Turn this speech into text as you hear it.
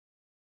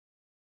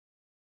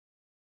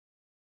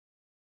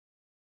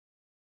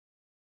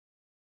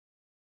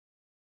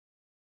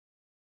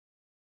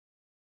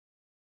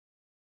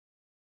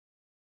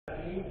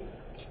Jesus.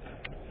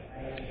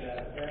 And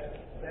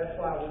that's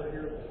why we're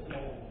here this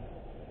morning.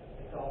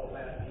 It's all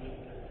about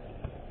Jesus.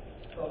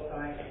 So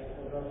thankful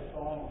for those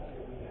songs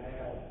that we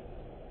have.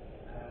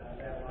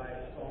 That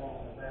last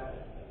song about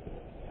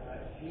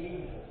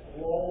Jesus,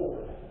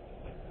 Lord.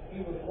 He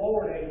was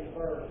Lord at His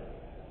birth.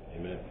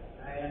 Amen.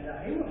 And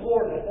He was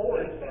Lord before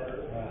His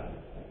birth. Right.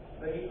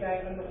 But He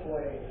came in the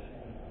flesh.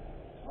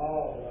 And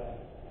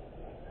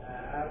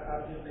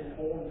I've just been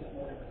torn this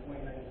morning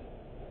between these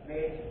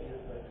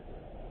messages, but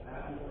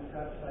I'm going to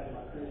try to say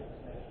my Christmas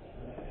message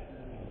for next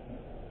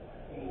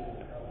year.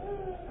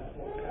 I'm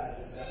so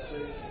excited about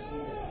Christmas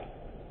here.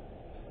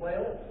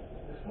 Well,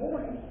 this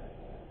morning,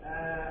 I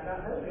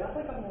got early. I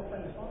think I'm going to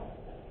sing a song.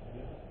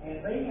 And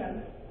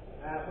then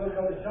we'll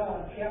go to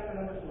John chapter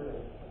number 3.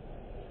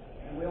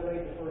 And we'll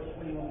read the first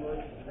 21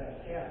 verses of that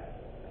chapter.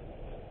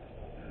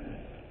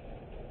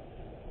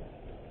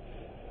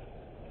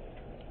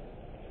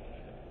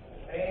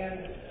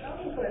 And I'm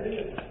going to say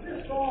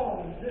this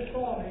song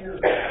here,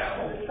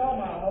 it's called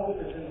My Hope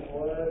is in the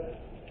Blood.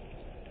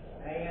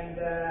 And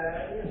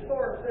it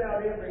starts out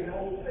every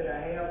hope that I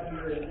have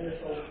here in this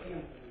old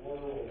sinful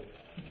world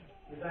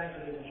is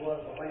anchored in the blood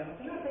of the Lamb.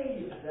 Can I tell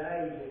you today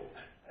that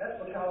that's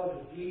because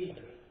of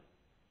Jesus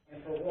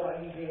and for what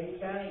He did? He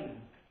came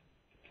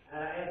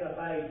as a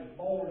baby,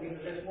 born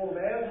into this world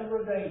as a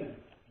redeemer,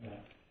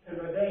 to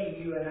redeem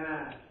you and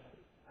I.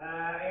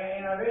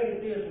 And I read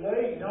it this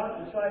week, not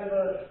to save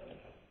us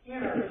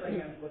in our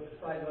sins, but to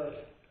save us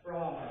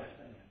from our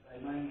sins.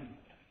 Amen.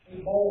 He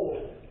bore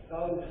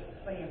those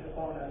sins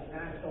upon us, and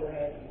I'm so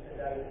happy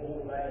today for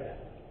that.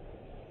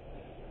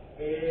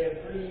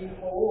 Every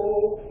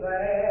hope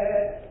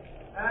that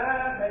I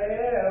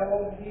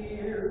have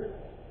here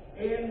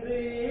in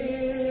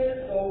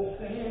this old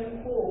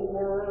sinful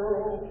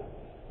world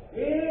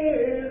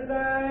is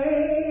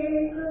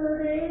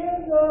anchored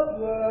in the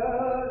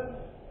blood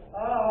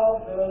of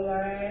the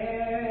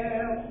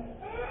Lamb.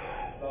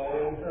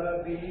 Though the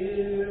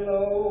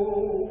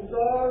billows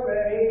are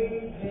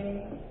raging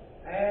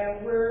and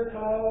we're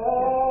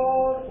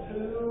tossed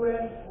to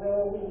and fro,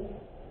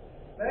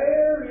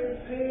 there is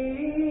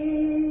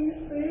peace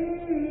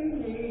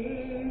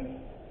beneath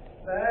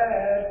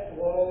that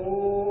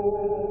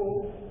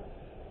flow.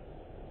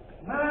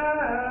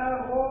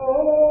 My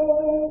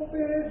hope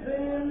is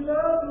in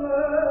the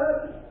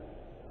blood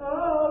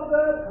of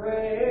the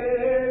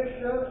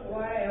precious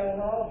Lamb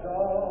of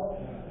God.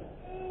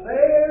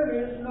 There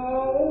is no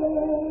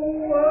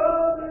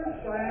other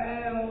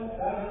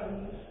fountain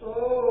so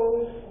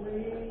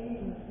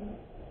sweet.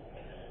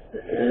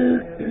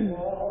 And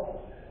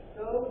washed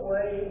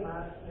away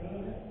my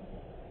sin,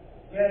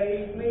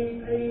 gave me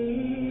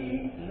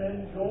peace and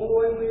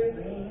joy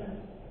within.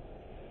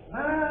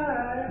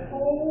 My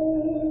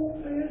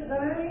hope is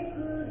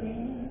anchored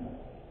in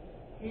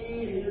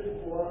His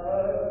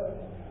blood.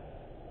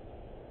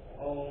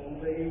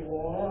 Only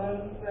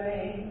one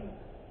thing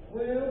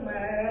will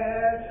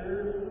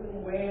matter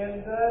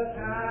when the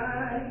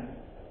time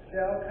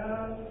shall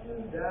come to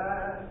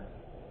die.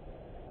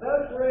 The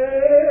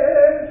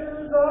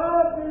treasures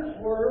of this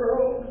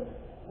world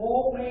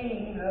won't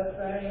mean a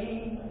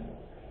thing,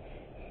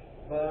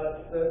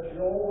 but the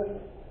joy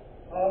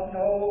of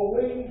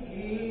knowing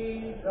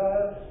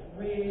Jesus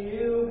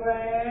will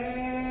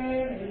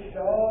banish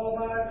all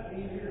my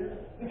fears,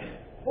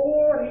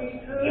 for He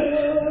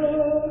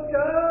took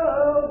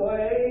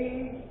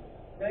away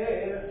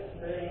death's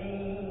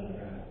sting.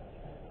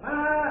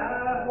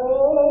 My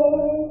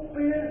hope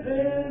is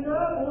in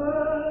the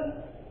blood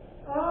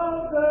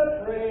of the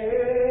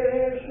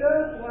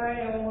precious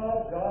Lamb of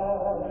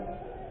God.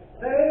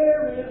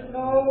 There is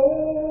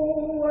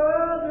no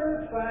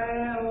other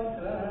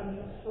fountain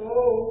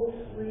so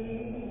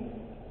sweet.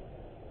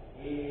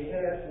 It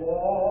has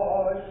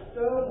washed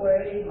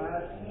away my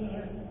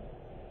sin,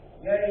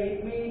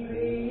 gave me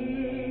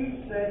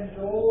peace and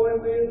joy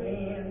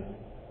within.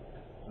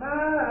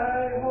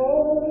 My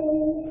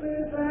hope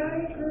is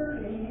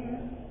anchored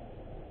in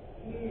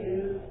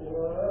His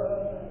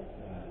blood.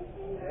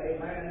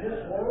 Amen.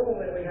 This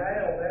world that we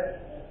have, that's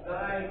the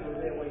anchor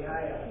that we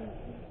have.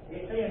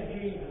 It's in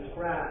Jesus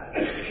Christ.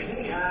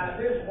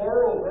 This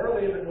world, we're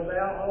living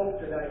without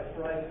hope today.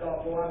 Praise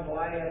God. Boy, I'm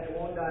glad that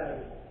one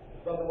day,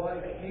 Brother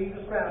William, that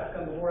Jesus Christ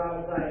come to where I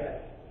was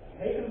at.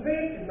 He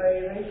convicted me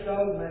and He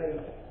showed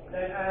me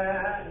that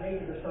I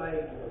needed a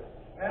Savior.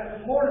 And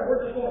this morning,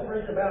 we're just going to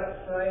preach about the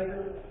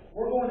Savior.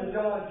 We're going to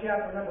John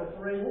chapter number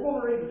 3. We're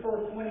going to read the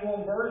first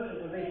 21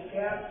 verses of this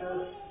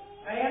chapter.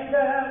 And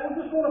we're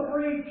just going to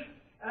preach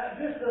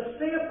just a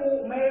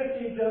simple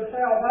message of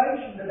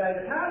salvation today.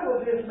 The title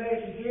of this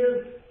message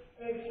is,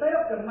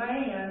 Except a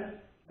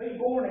Man Be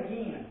Born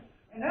Again.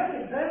 And that's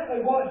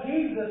exactly what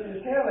Jesus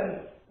is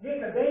telling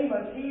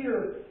Nicodemus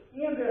here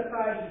in this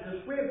passage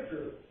of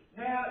Scripture.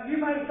 Now, you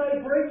may say,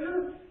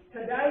 preacher,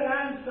 today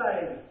I'm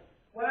saved.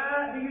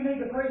 Why do you need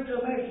to preach a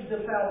message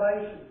of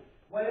salvation?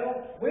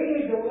 Well, we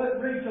need to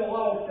reach a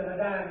lost and a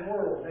dying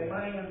world.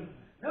 Amen.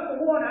 Number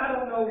one, I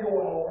don't know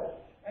your heart,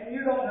 and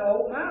you don't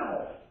know my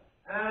heart.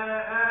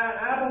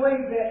 I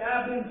believe that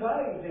I've been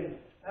saved, and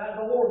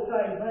the Lord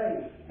saved me.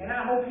 And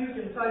I hope you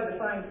can say the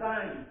same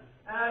thing.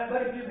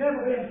 But if you've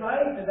never been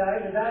saved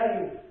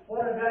today,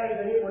 what a day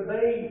that it would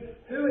be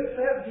to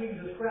accept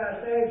Jesus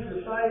Christ as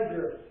your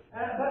Savior.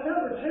 But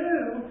number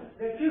two,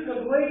 that you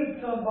could lead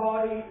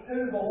somebody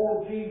to the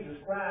Lord Jesus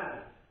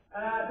Christ.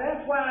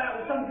 That's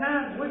why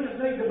sometimes we just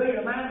need to be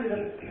reminded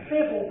of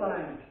simple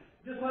things.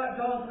 Just like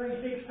John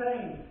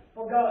 3:16,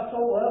 for God so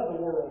loved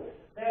the world,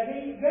 that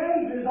He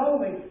gave His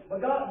only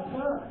begotten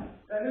Son,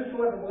 that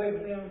whosoever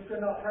believes in Him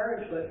should not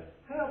perish, but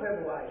have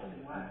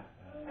everlasting life.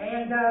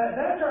 And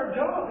that's our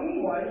job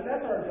anyway.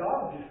 That's our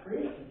job as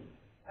Christians.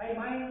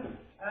 Amen.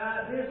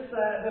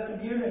 The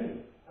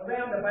community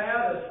around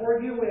about us,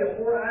 where you live,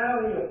 where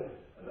I live,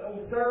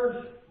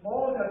 there's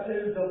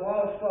multitudes of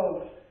lost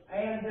folks.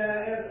 And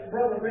as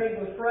Brother Greg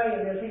was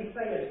praying, as he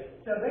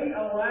said, to be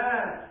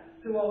alive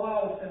to a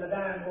lost and a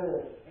dying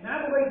world. And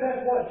I believe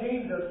that's what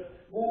Jesus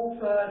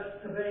wants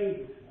us to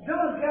be.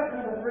 John chapter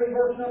number 3,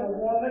 verse number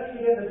 1, let's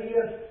get into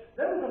this.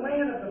 There was a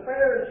man of the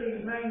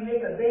Pharisees named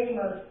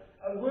Nicodemus,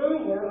 a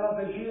ruler of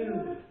the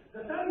Jews.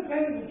 The same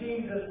came to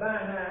Jesus by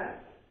night,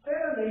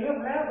 said unto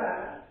him,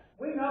 Rabbi,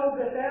 we know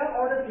that thou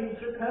art a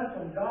teacher come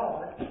from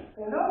God,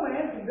 for no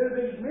man can do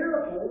these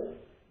miracles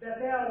that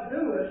thou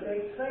doest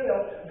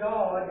except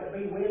God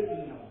be with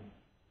him.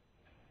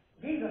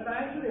 Jesus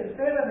answered and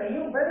said unto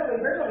him,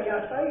 Verily, verily,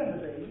 I say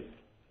unto thee,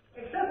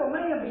 except a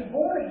man be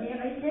born again,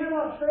 he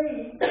cannot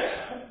see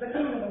the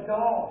kingdom of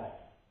God.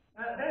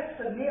 That's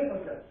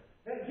significant.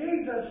 That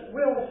Jesus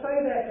will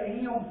say that to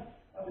him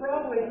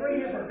probably 3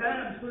 different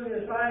times through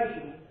this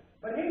passage.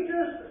 But he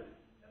just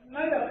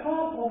made a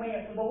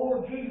compliment to the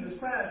Lord Jesus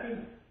Christ.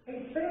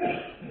 He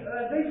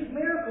said, these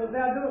miracles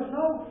thou doest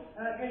no,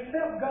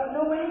 except God,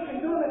 no man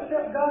can do them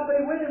except God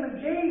be with him. And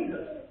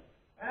Jesus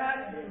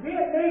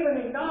didn't even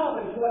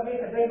acknowledge what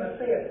Nicodemus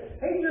said.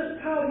 He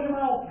just caught him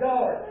off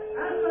guard.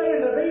 I say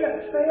unto thee,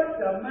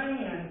 except a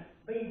man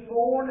be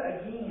born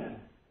again,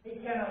 he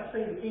cannot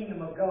see the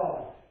kingdom of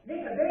God.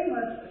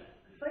 Nicodemus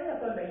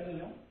saith unto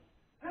him,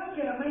 how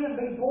can a man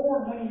be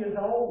born when he is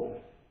old?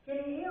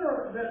 Can he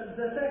enter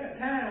the second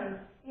time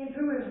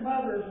into his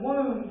mother's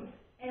womb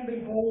and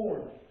be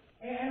born?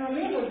 And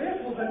remember, this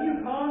was a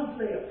new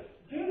concept.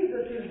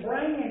 Jesus is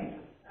bringing,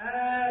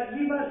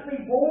 you must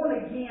be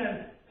born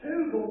again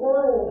to the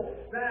world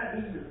right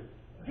here.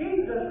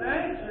 Jesus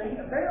answering,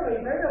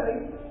 Verily,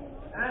 verily,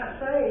 I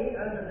say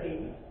unto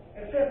thee,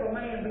 except a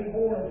man be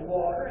born of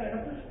water and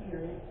of the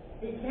Spirit,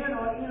 he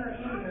cannot enter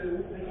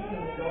into the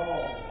kingdom of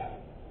God.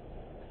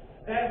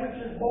 That which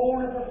is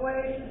born of the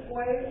flesh is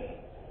flesh,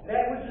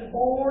 that which is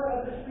born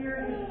of the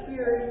Spirit is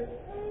spirit.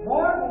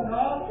 Marvel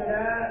not that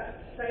I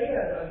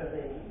said unto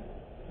thee,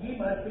 ye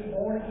must be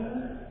born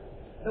again.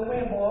 The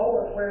wind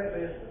bloweth where it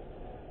listeth,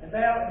 and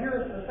thou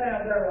hearest the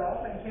sound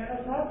thereof, and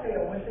canst not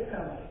tell whence it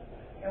cometh,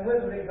 and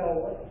whither it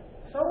goeth.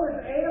 So is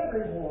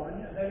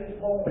everyone that is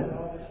born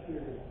of the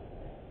Spirit.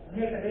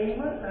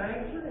 Nicodemus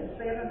answered and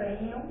said unto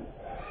him,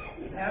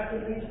 how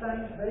can these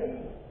things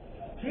be?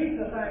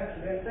 Jesus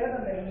answered and said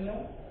unto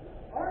him,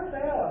 art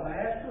thou a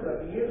master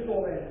of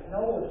Israel, and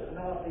knowest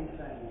not these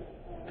things?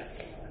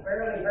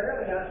 Verily,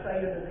 verily, I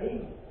say unto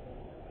thee,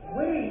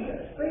 we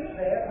speak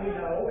that we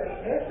know, and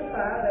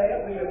testify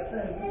that we have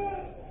seen,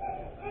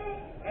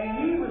 and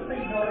ye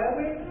receive not our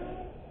witness.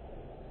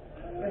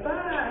 If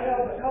I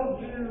have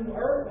told you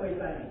earthly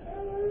things,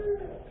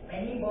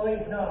 and ye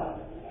believe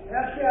not,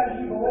 how shall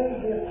you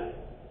believe if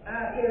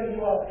I tell you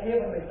of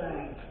heavenly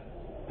things?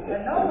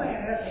 And no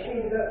man hath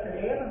ascended up to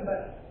heaven,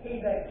 but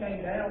he that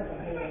came down from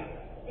heaven,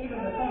 even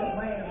the Son of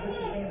Man which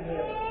is in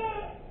heaven.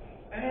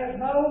 And as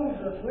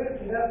Moses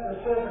lifted up the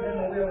serpent in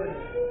the wilderness,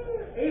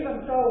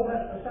 even so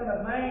must the Son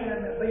of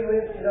Man be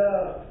lifted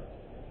up.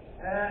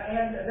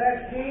 And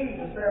that's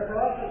Jesus there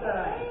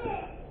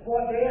prophesying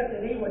what death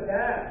that he would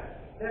die,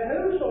 that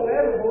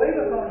whosoever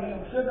believeth on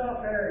him should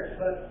not perish,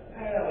 but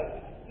have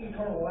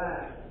eternal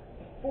life.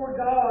 For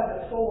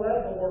God so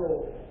loved the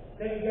world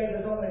that he gave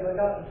his only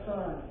begotten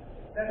Son,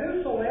 that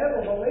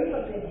whosoever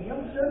believeth in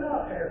him should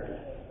not perish,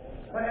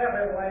 but have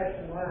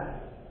everlasting life.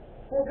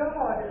 For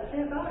God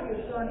sent not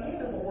his Son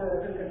into the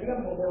world to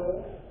condemn the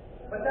world,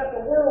 but that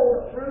the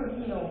world through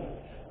him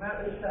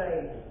might be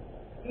saved.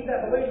 He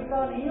that believeth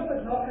on him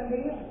is not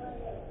condemned,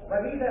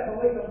 but he that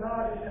believeth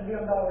not is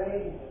condemned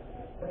already,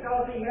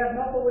 because he hath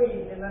not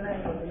believed in the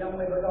name of the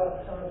only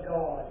begotten Son of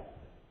God.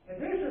 And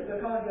this is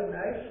the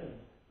condemnation,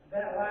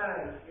 that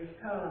light is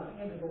come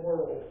into the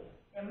world.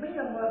 And men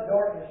love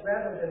darkness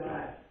rather than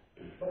light,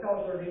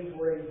 because their deeds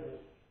were evil.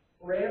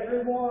 For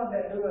everyone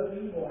that doeth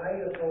evil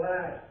hateth the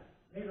light,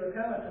 neither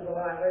cometh to the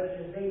light, lest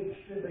his deeds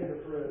should be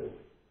reproved.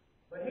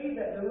 But he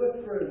that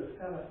doeth truth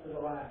cometh to the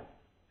light,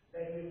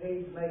 that his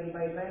deeds may be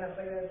made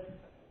manifest,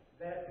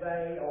 that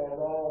they are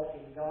wrought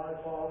in God,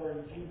 Father,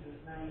 in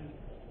Jesus' name.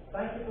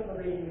 Thank you for the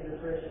reading of the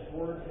precious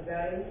word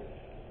today.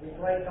 We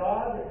pray,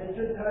 God, that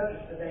you touch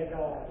us today,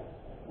 God.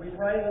 We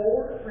pray,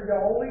 Lord, for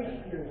your Holy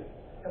Spirit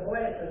to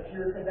bless us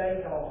here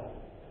today, God.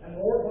 And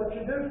Lord, what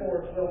you do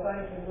for us, we'll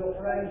thank you and we'll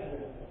praise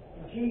you.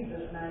 In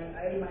Jesus' name,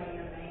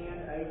 amen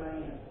and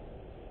amen.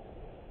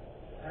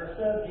 Our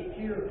subject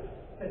here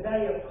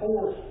today, of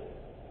course,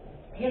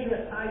 in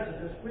this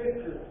passage of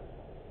Scripture,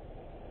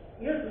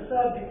 is the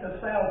subject of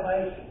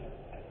salvation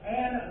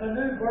and the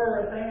new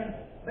birth and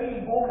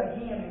being born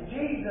again. And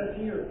Jesus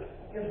here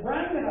is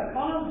bringing a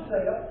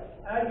concept.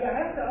 You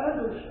have to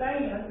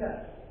understand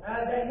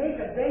that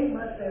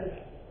Nicodemus has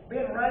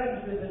been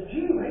raised as a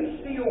Jew. He's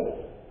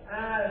still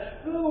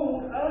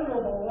schooled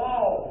under the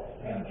law.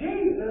 And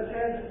Jesus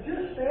has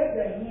just said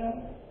to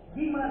him,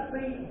 "Ye must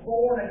be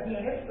born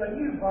again." It's the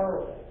new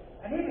birth.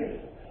 And it is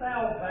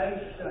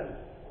salvation.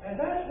 And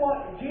that's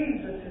what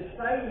Jesus is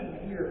saying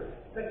here.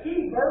 The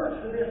key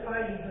verse for this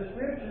passage of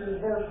Scripture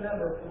is verse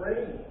number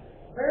 3.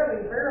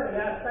 "Verily, verily,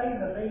 I say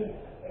unto thee,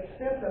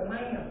 except a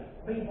man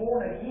be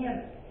born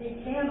again,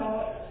 he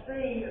cannot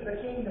see the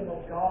kingdom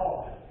of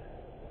God."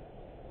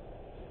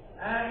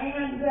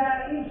 And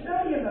in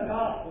studying the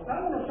Gospels, I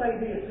want to say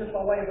this just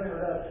by way of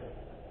introduction.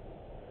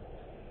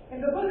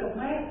 In the book of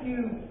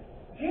Matthew,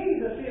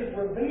 Jesus is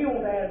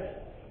revealed as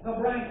the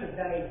branch of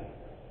David.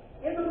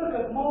 In the book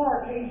of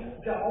Mark, he's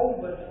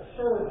Jehovah's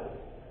servant.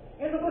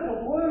 In the book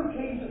of Luke,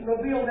 he's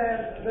revealed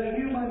as the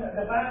human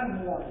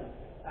divine one.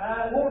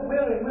 Lord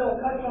willing, we'll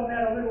touch on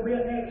that a little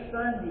bit next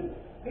Sunday.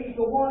 He's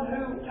the one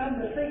who come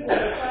to seek and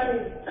to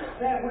save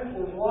that which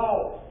was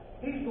lost.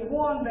 He's the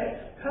one that's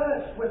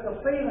touched with the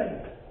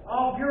feeling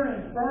of your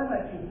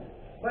infirmity.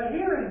 But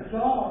here in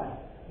John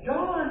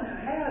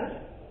has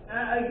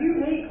a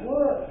unique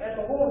look at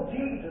the Lord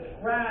Jesus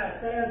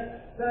Christ as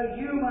the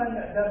human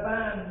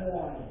divine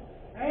one.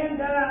 And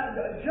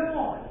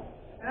John,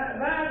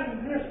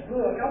 writing this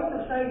book, I want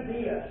to say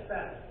this.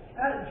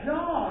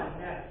 John,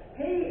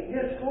 he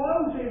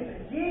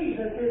discloses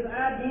Jesus'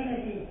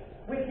 identity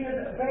with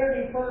his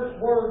very first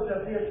words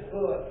of this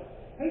book.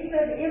 He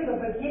said, "In the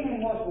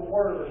beginning was the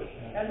Word,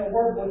 and the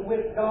Word was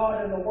with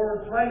God, and the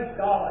Word," praise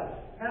God,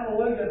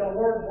 hallelujah, the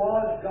Word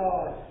was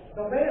God.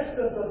 The rest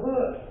of the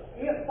book,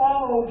 it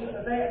follows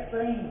that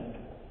theme.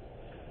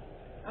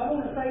 I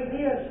want to say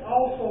this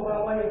also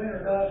by way of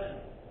introduction.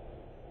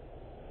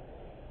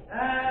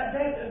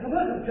 That the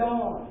book of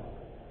John,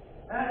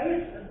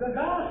 it's the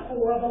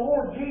gospel of the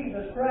Lord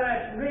Jesus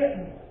Christ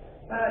written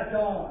by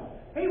John.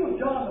 He was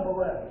John the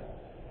Beloved.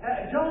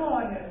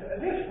 John,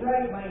 this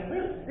great man,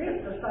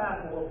 this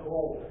disciple of the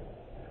Lord,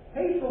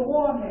 he's the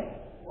one that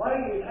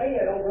laid his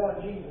head over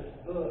on Jesus'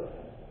 book.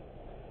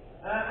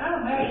 I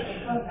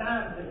imagine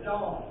sometimes that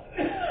John,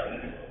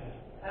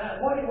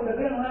 what it would have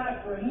been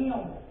like for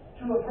him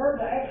to have heard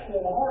the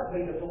actual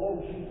heartbeat of the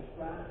Lord Jesus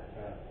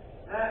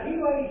Christ.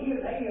 He laid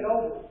his head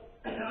over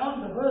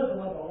on the bosom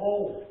of the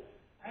Lord.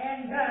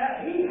 And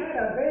he had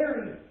a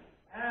very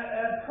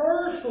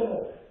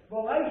personal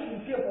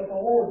relationship with the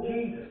Lord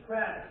Jesus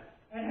Christ.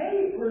 And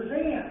he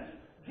presents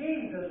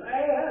Jesus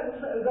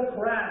as the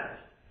Christ,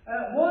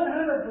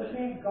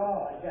 100%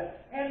 God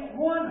and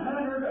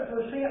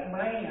 100%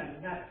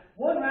 man.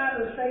 One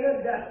writer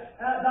said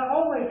the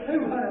only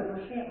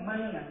 200%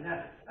 man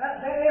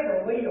that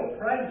ever lived.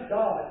 Praise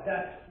God.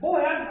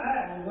 Boy,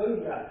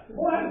 hallelujah.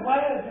 Boy, I'm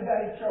glad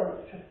today,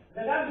 church,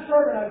 that I'm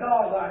serving a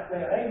God like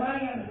that.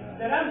 Amen.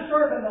 That I'm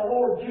serving the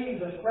Lord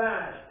Jesus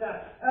Christ.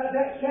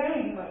 That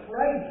came,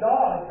 praise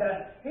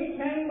God. He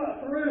came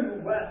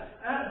through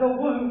the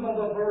womb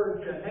of a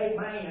virgin.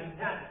 Amen.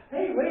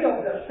 He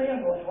lived a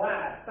sinless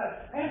life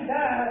and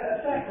died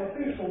a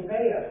sacrificial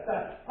death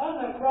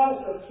on the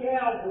cross of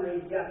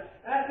Calvary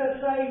to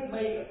save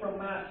me from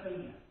my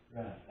sin.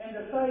 Right. And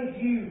to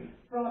save you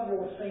from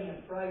your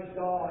sins. Praise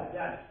God.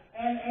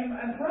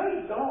 And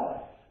praise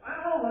God.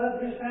 I love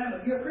this time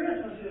of year.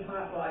 Christmas is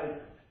my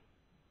favorite.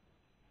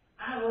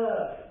 I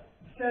love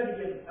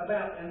studying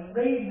about and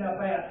reading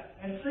about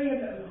and seeing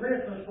the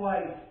Christmas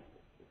plays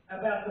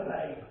about the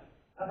baby,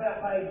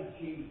 about baby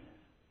Jesus.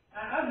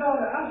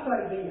 I'll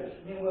say this,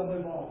 and then we'll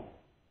move on.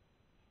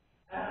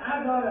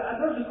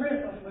 There's a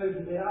Christmas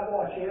movie that I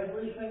watch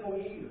every single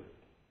year.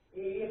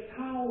 It's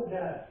called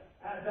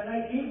The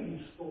Nativity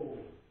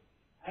Story,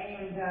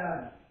 and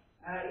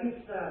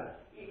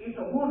it's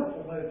a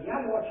wonderful movie.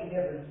 I watch it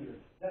every year.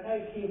 The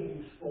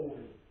Nativity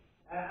Story.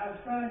 I was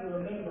trying to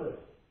remember.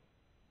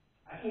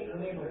 I can't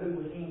remember who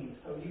was in it,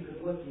 so you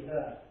could look it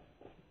up.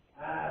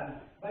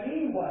 But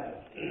anyway,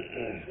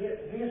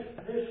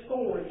 this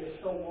story is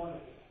so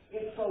wonderful.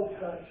 It's so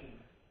touching.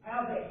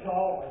 How that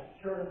God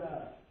sure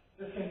enough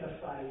to send a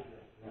Savior.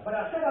 But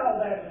I said all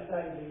that to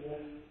say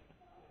this.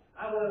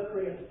 I love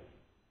Christmas.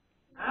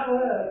 I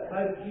love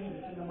baby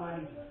Jesus in the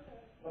manger.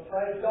 But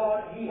praise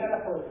God, He had a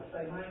purpose.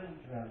 Amen.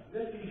 Yeah.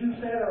 Just as you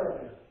said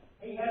earlier,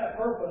 He had a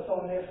purpose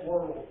on this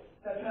world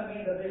to come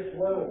into this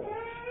world.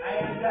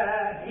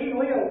 And He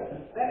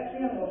lived that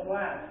sinless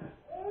life.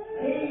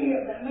 He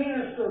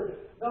ministered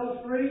those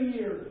 3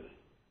 years.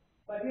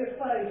 But His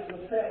face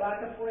was set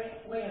like a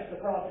flint, the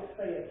prophet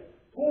said,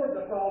 toward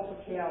the cross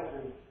of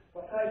Calvary.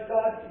 But praise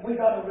God, we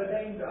got a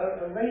risen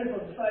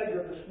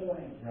Savior this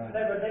morning. Right.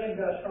 That redeemed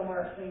us from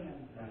our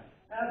sins. Right.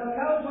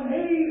 Because when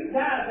He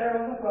died there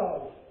on the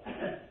cross,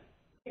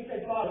 He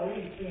said, Father,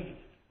 He is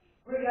finished.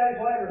 3 days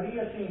later, He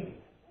ascended.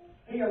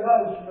 He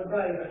arose from the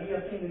grave and He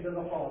ascended to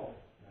the Father.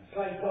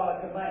 praise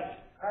God, to make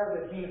our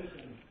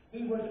redemption.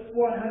 He was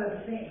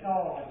 100%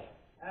 God,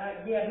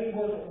 yet He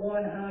was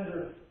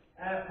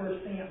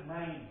 100%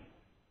 man.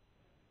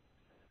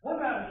 One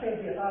writer said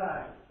this, I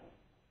like it.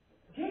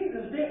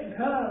 Jesus didn't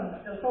come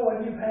to sew a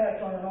new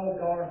patch on an old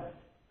garment.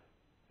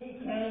 He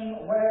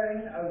came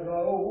wearing a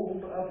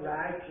robe of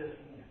righteousness.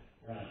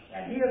 Right.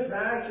 And His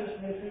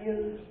righteousness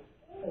is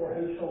for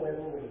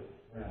whosoever will.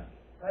 Right.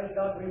 Praise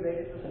God, we read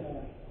it this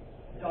morning.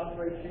 John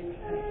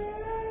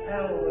 3:16.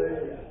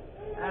 Hallelujah.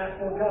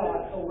 For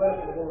God so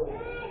loved the world,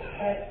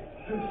 at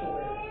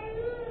whosoever.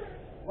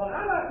 Well, I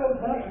like those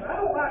bumpers. I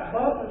don't like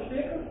bumper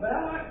stickers, but I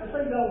like to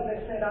see those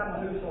that said I'm a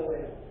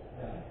whosoever.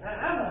 Right.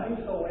 I'm a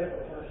whosoever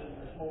person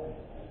this morning.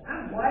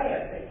 I'm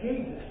glad that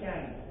Jesus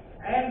came.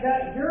 And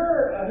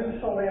you're a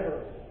whosoever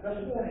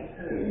this morning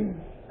too.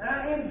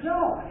 And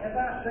John, as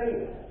I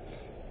said,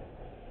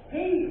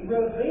 he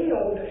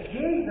revealed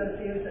Jesus'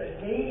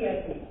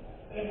 deity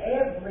in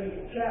every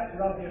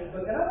chapter of this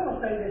book. And I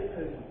want to say this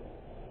to you.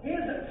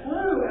 His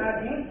true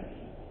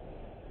identity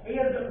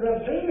is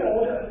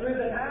revealed through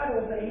the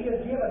titles that he has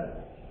given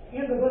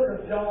in the book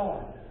of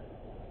John.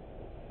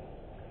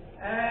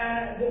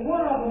 And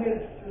one of them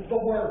is the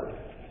Word,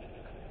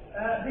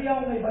 the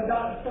only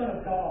begotten Son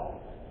of God,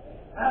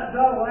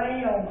 the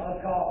Lamb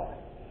of God.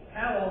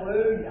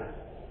 Hallelujah.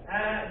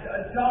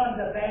 John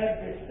the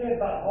Baptist said,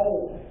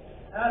 behold,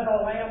 the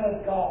Lamb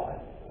of God,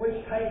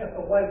 which taketh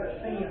away the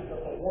sins of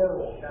the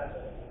world.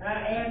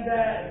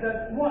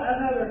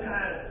 Another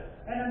title,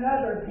 and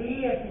another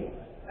deity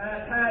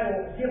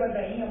title given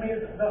to him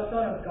is the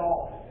Son of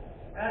God,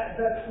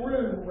 the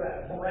true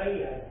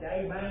bread.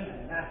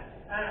 Amen.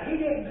 He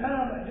didn't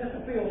come just to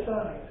fill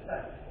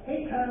stomachs.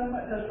 He came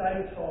to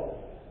save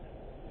souls.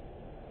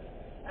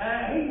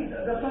 He's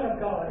the Son of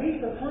God.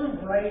 He's the true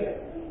bread.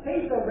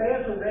 He's the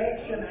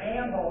resurrection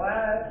and the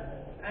life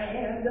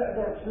and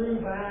the true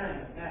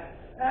vine.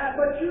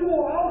 But you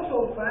will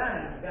also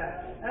find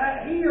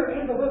here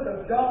in the book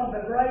of John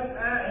the great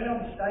I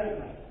am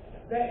statement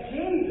that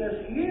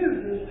Jesus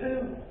uses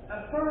to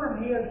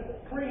affirm His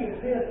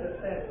pre-existence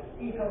as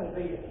eternal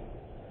deity.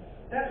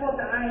 That's what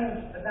the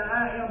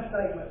I am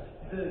statements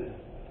do.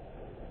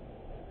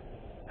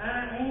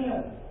 I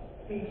am,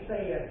 He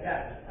said,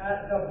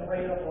 the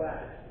bread of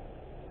life.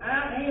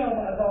 I am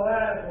the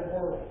light of the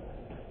world.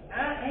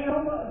 I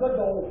am the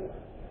door.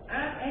 I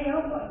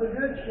am the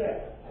good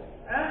shepherd.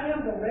 I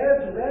am the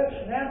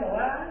resurrection and the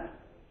life.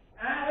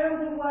 I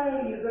am the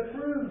way, the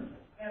truth,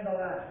 and the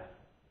life.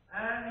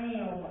 I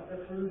am the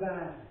true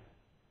vine.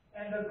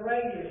 And the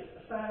greatest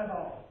sign of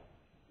all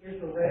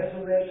is the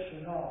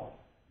resurrection of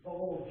the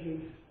Lord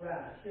Jesus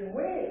Christ. In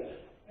which,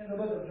 in the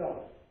book of John,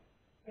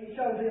 He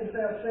shows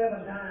Himself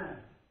 7 times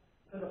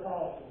to the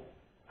apostles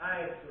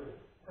after,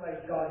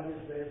 praise God,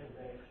 His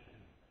resurrection.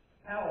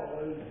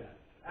 Hallelujah.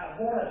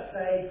 What a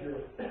Savior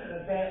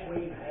that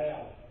we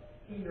have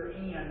here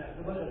in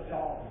the book of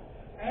John.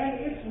 And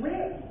it's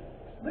written,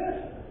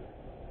 listen,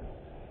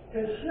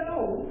 to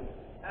show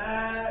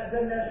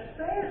the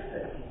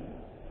necessity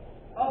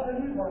of the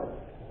new birth.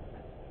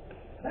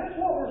 That's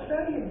what we're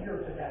studying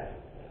here today.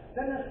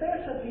 The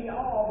necessity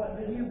of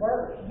the new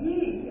birth.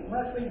 Ye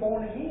must be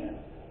born again.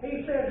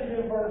 He says it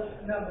in verse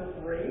number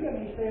 3, and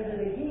he says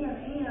it again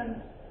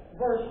in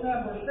verse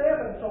number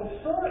 7. So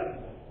certainly,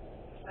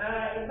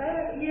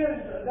 that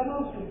is the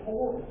most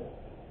important.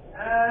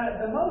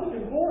 The most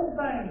important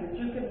thing that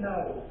you can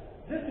know,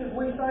 just as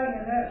we sang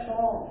in that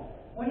song,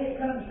 when it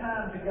comes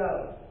time to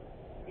go,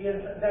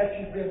 is that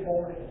you've been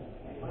born again.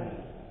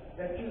 Amen.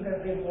 That you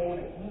have been born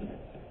again.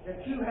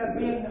 That you have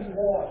been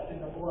washed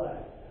in the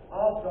blood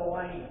of the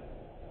Lamb.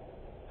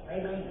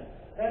 Amen.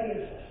 That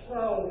is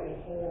so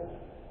important.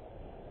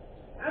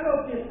 I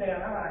wrote this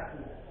down. I like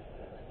this.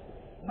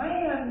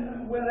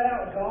 Man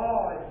without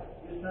God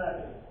is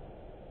nothing.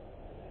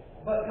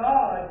 But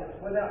God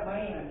without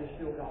man is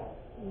still God.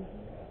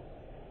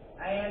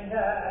 Mm-hmm. And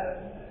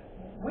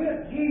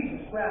with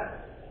Jesus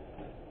Christ,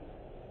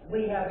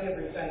 we have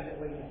everything that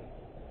we need.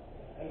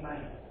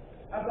 Amen.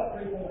 I've got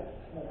 3 points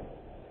this morning.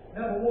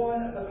 Number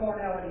 1, the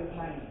carnality of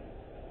man.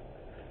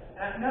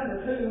 Number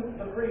 2,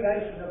 the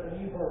creation of the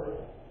new birth.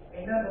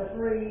 And number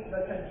 3,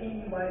 the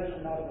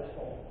continuation of the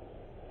soul.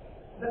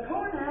 The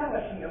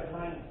carnality of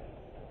man.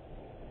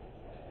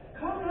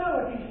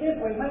 Carnality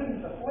simply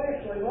means the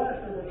fleshly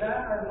lust or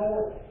desire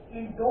or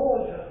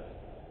indulgence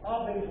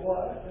of these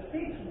lusts, the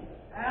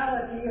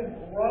sensuality and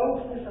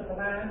grossness of the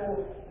mind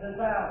or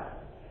desire,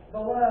 the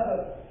love of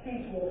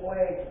sensual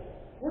pleasure.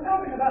 We're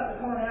talking about the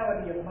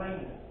carnality of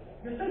man.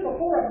 You see,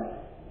 before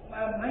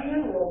a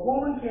man or a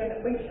woman can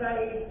be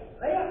saved,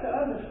 they have to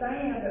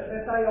understand that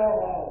they are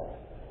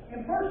lost.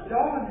 In 1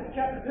 John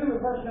chapter 2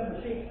 and verse number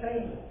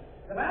 16,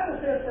 the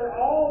Bible says, for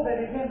all that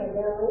is in the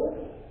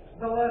world,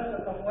 the lust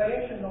of the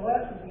flesh and the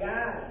lust of the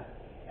eyes,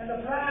 and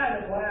the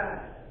pride of life,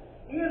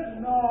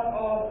 is not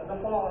of the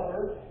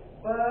Father,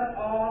 but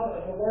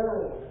of the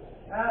world.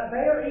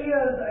 There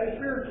is a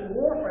spiritual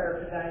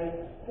warfare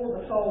today for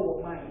the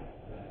soul of man.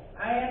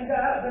 And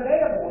the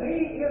devil,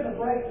 he is a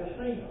great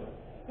deceiver.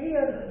 He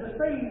has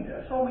deceived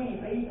so many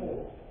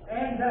people.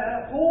 and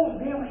pulls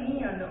them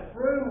in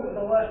through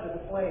the lust of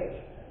the flesh,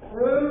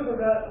 through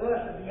the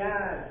lust of the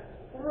eyes,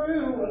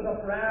 through the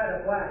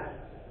pride of life.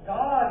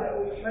 God,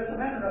 as a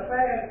matter of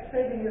fact,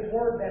 said in His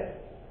Word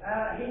that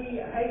He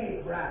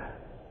hated pride.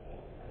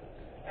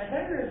 And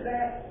there is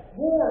that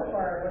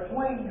warfare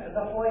between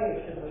the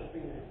flesh and the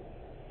spirit.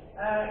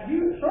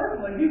 You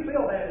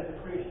feel that as a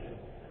Christian.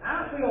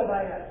 I feel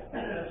that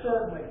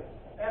certainly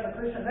as a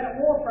Christian.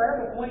 That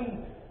warfare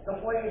between the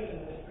flesh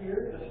and the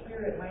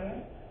spirit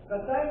man. The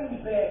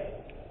things that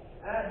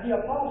the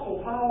Apostle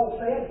Paul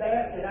said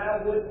that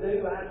I would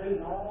do, I do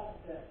not.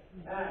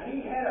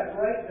 He had a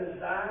great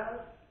desire.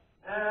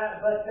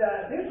 But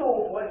this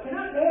old flesh, can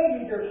I tell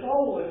you your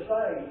soul is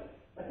saved?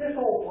 But this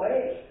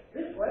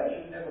flesh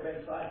has never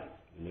been saved.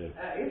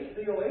 It's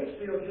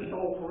still just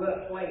old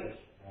corrupt flesh.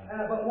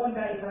 But one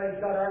day, praise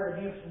God, our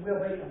redemption will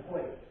be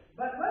complete.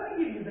 But let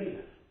me give you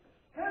this.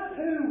 How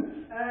to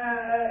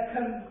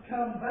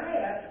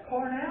combat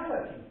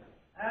carnality.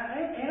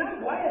 And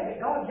I'm glad that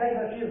God gave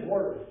us His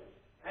Word.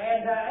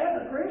 And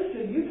as a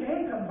Christian, you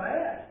can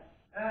combat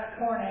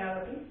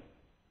carnality.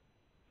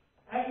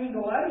 And in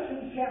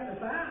Galatians chapter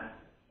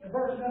 5, in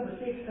verse number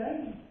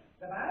 16,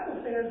 the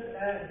Bible says,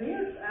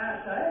 this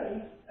I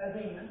say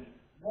then,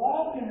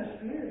 walk in the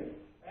Spirit,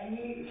 and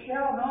ye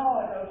shall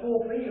not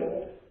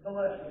fulfill the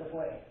lust of the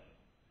flesh.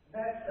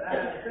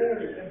 That's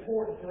very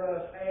important for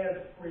us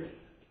as Christians.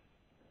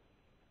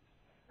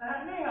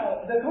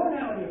 Now, the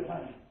carnality of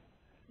man.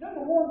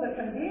 Number one, the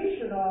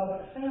condition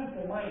of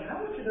sinful man. I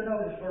want you to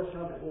notice verse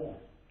number 1.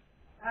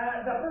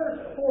 The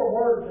first 4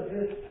 words of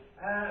this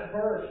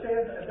verse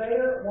says,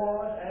 there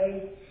was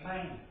a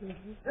man.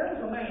 There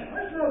was a man.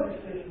 Let's notice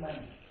this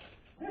man.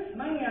 This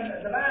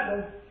man, the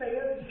Bible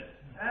says,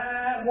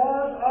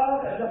 was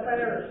of the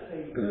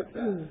Pharisees.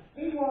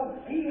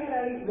 He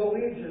had a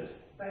religious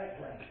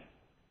background.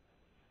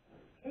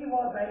 He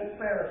was a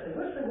Pharisee.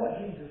 Let's see what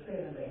Jesus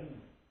said unto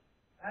him.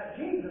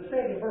 Jesus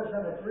said in verse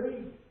number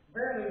 3,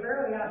 verily,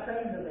 verily, I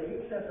say unto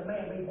thee, except a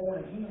man be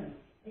born again,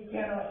 he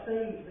cannot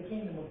see the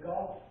kingdom of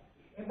God.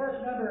 In verse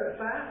number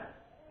 5,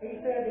 he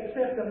said,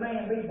 except a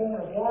man be born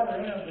of water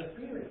and of the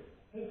Spirit,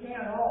 he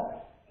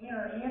cannot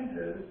enter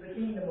into the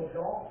kingdom of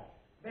God.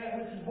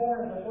 That which is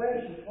born of the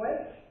flesh is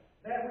flesh.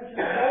 That which is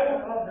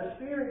born of the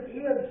Spirit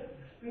is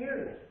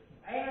spirit.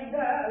 And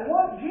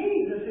what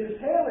Jesus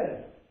is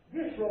telling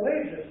this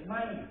religious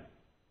man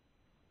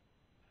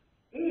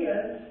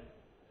is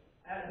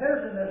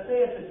there's a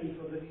necessity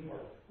for the new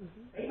birth.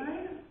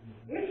 Amen?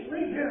 It's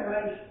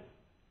regeneration.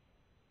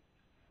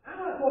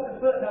 I like what the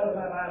footnote of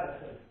my Bible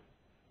says.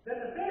 The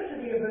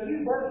necessity of the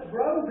new birth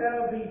grows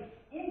out of the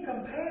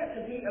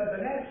incapacity of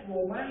the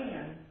natural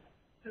man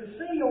to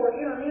see or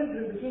enter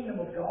into the kingdom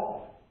of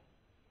God.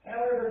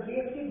 However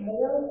gifted,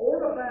 moral,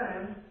 or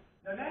divine,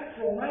 the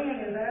natural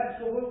man is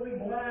absolutely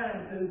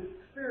blind to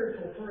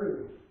spiritual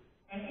truth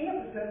and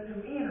impotent to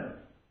enter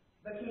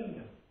the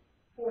kingdom.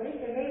 For he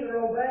can neither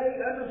obey,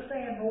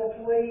 understand, nor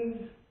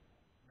please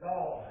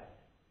God.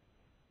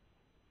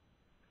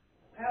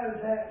 How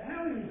is that?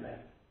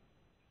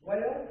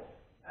 Well,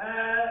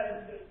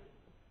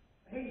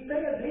 he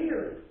says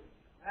here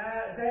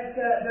that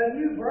the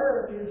new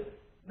birth is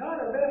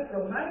not a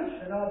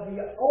reformation of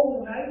the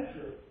old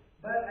nature,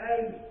 but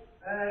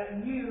a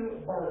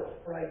new birth,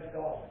 praise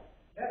God.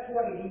 That's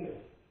what it is.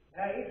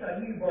 It's a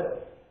new birth.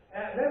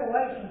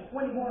 Revelation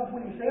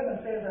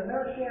 21:27 says, and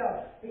there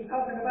shall, he's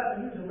talking about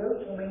the New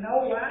Jerusalem, in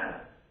no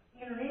life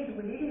enter into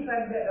it anything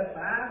that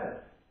defileth,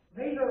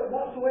 neither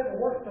whatsoever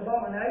worketh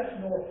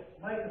abomination or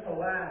maketh a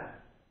lie,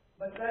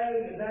 but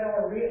they that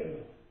are written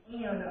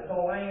in the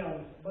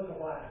Lamb's book of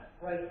life.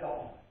 Praise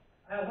God.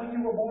 When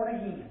you were born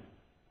again,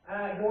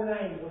 your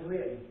name was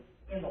written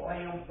in the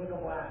Lamb's book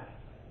of life.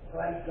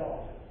 Praise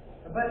God.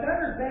 But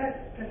there's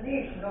that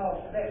condition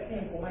of that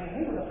sinful man.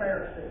 He was a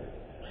Pharisee.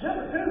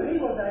 Number 2, he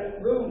was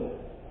a ruler.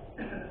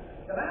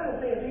 The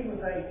Bible says he was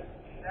a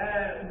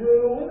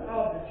ruler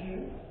of the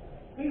Jews.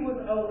 He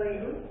was a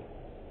leader.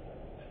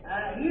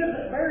 His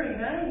very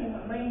name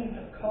means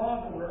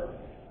conqueror,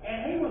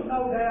 and he was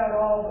no doubt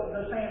of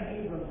the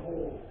Sanhedrin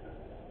court.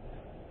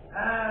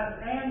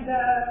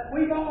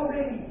 We've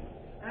already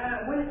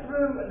went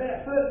through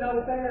that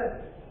footnote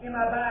there in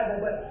my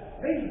Bible,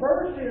 but these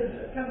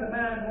verses come to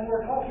mind when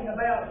we're talking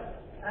about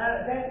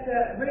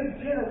that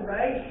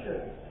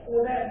regeneration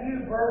or that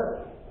new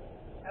birth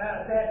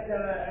that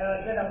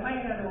a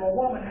man or a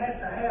woman has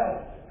to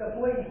have to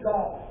please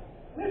God.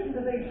 Listen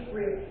to these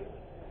scriptures.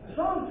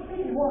 Psalm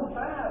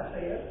 51:5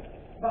 says,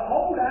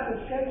 behold, I was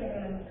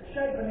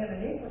shapen in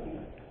iniquity,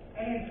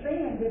 and in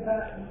sin did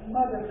my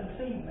mother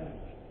conceive me.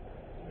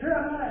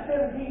 Jeremiah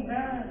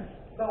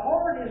 17:9, the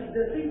heart is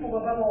deceitful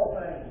above all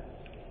things,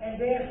 and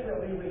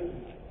desperately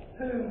wicked.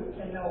 Who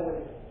can know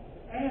it?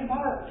 And in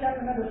Mark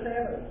chapter number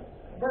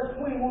 7, verse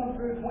 21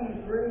 through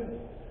 23,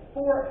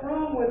 for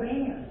from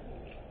within,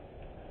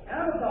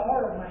 out of the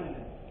heart of man,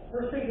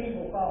 proceed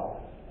evil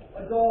thoughts,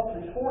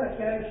 adulteries,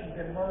 fornications,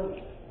 and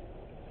murders,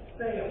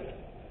 theft,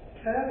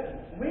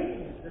 covetousness,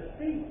 wickedness,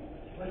 deceit,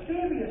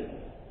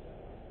 lasciviousness,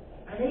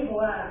 an evil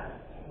eye,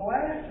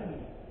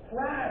 blasphemy,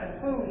 pride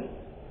and foolishness.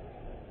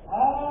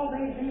 All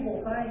these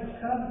evil things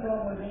come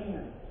from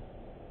within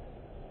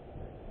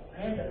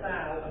and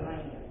defile the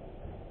man.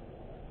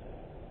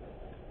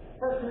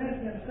 1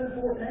 Corinthians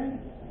 2:14.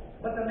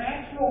 But the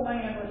natural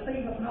man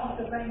receiveth not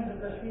the things of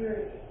the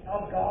Spirit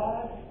of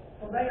God,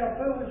 for they are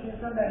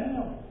foolishness unto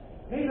him.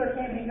 Neither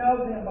can he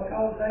know them,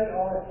 because they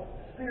are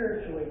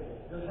spiritually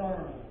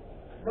discerned.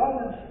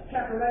 Romans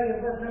chapter 8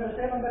 and verse number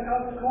 7,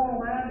 because the carnal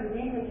mind is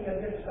enmity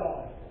against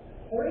God.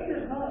 For it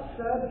is not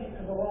subject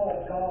to the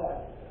law of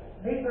God,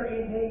 neither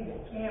indeed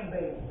can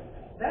be.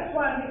 That's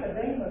why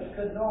Nicodemus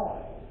could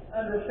not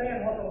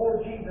understand what the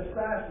Lord Jesus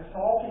Christ was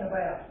talking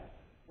about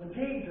when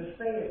Jesus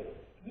said,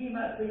 "Ye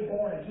must be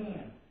born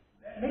again."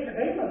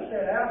 Nicodemus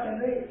said, how can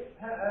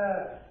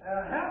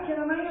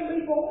a man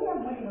be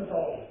born when he was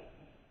old?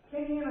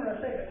 Can he enter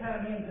a second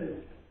time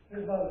into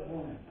his mother's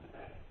womb?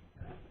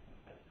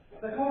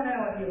 The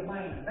carnality of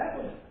man. That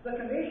was the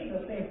condition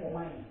of sinful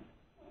man.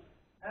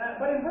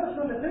 But in verse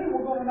number 2,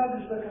 we're going to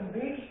notice the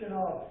conviction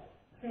of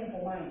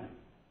sinful man.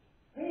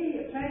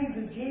 He came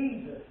to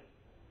Jesus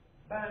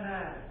by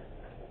night.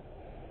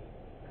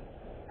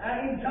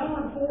 In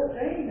John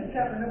 14, in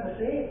chapter number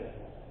 6,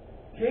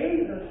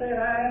 Jesus said,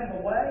 "I am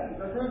the way,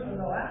 the truth, and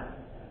the life.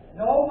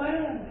 No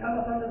man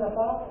cometh unto the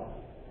Father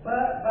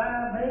but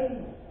by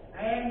me."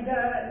 And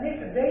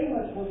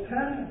Nicodemus was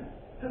coming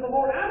to the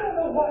Lord. I don't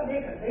know what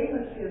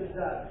Nicodemus'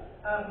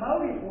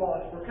 motive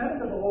was for coming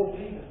to the Lord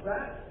Jesus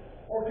Christ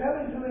or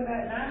coming to him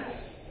that night.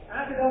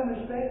 I could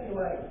only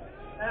speculate.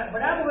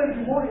 But I believe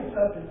he wanted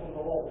something from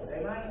the Lord.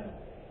 Amen.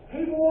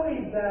 He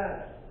wanted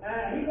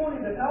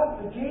to talk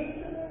to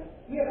Jesus.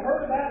 He had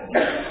heard about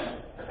Jesus.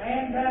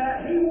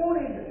 And he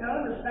wanted to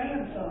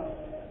understand something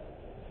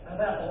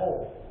about the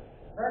Lord.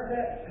 There's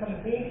that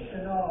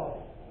conviction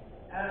of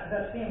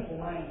the sinful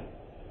man.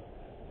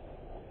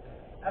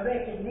 A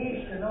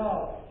recognition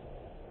of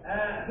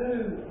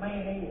who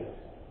man is.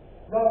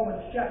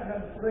 Romans chapter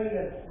number 3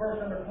 and verse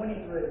number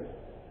 23.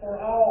 For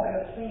all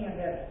have sinned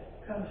and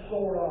come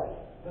short of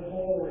the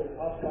glory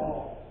of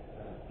God.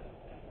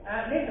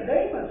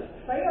 Nicodemus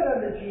said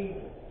unto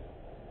Jesus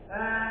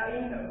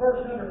in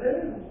verse number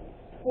 2,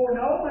 "For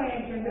no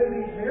man can do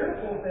these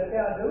miracles that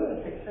thou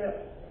doest except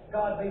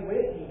God be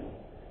with him."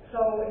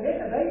 So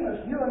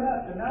Nicodemus knew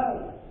enough to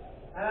know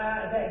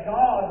that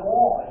God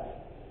was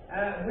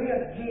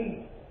with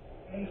Jesus.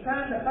 And he's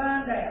trying to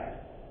find out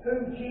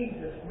who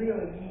Jesus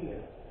really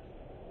is.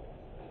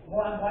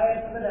 Well, I'm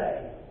glad for the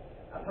day.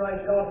 I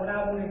praise God when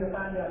I wanted to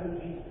find out who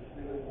Jesus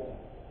really was.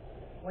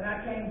 When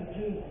I came to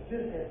Jesus,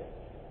 just as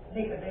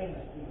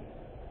Nicodemus did.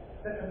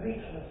 The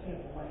conviction of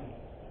sinful man.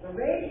 The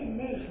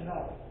recognition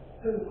of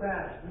who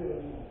Christ really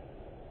is.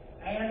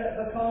 And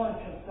the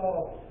conscience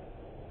of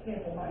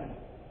sinful man.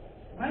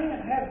 Man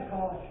has a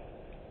conscience.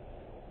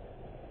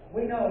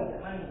 We know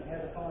that man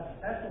has a conscience.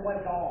 That's the way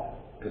God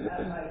has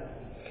made him.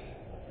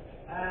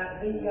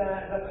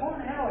 The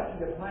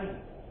carnality of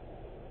man.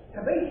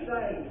 To be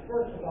saved,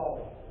 first of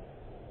all,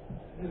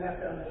 you have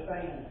to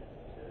understand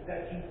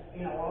that you're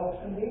in a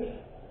lost condition.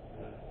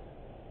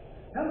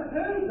 Number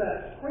 2,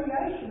 the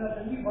creation of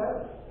the new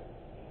birth.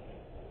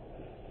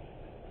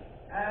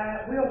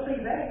 We'll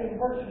see that in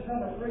verses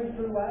number 3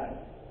 through 8.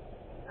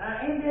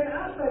 And then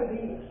I'll say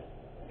this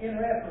in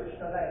reference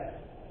to that.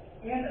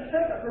 In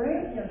 2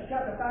 Corinthians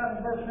chapter 5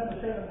 and verse number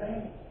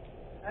 17.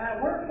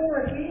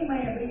 Wherefore, if any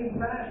man be in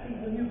Christ,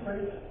 he's a new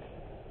creature.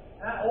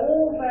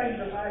 All things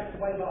are passed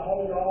away,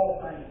 behold,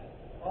 all things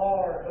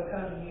are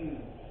become new.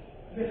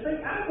 You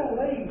see, I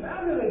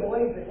really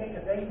believe that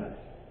Nicodemus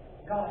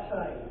got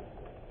saved.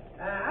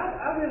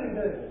 I really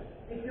do.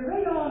 If you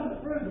read on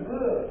through the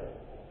book,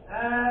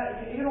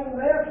 it'll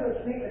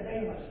reference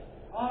Nicodemus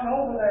on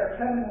over there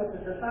coming with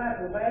the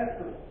disciples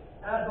after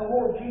the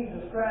Lord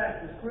Jesus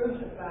Christ was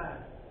crucified.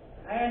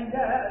 And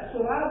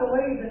so I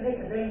believe in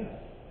Nicodemus.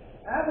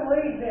 I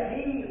believe that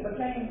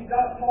he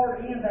got part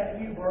in that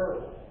new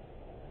birth.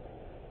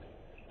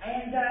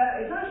 And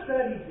as I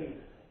studied this,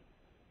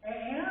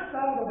 and I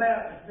thought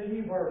about the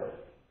new birth,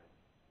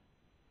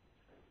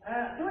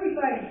 3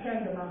 things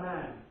came to my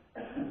mind.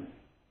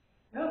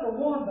 Number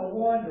 1, the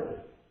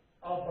wonder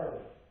of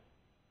birth.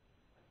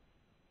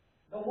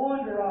 The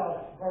wonder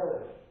of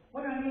birth.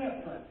 When an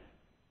infant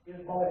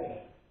is born,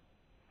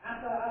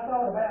 I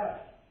thought about,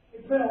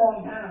 it's been a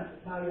long time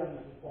since my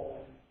youngest was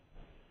born.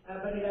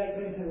 But it ain't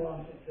been too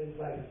long since these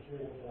babies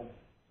were born.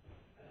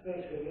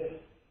 Especially this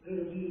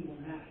little wee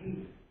one out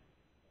here.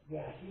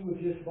 Yeah, she was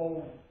just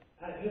born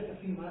just a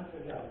few months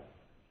ago.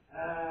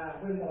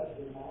 When was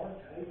it? March,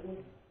 April,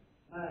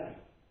 May.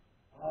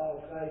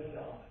 Oh, praise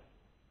God.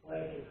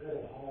 Bless his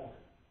little heart.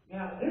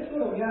 Now, this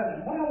little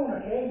young'un, what I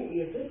want to tell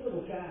you is this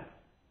little child,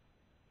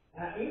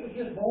 it was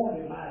just born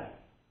in May.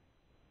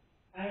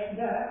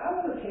 And I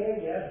want to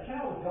tell you, as a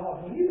child of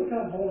God, when you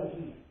become born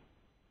again,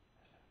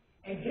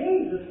 and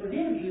Jesus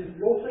forgives you for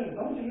your sins,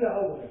 don't you get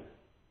hold of it.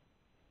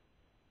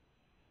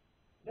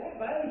 That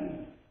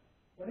baby,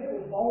 when it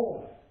was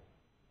born,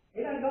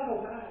 it ain't got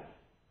no past.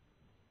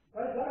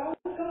 But it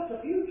always got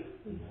the future.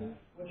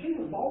 When she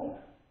was born.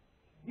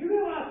 You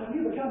realize when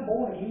you become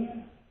born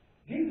again,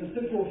 Jesus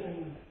took your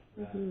sins.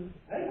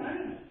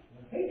 Amen.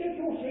 He took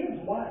your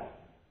sins away.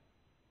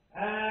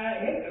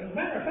 As a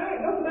matter of fact,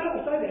 don't the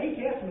Bible say that He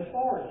cast them as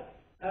far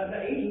as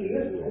the east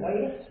is to the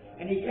west?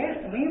 And He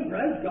cast them in,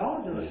 praise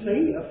God, to the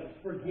sea of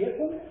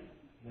forgetfulness.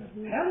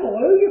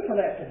 Hallelujah for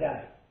that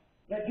today.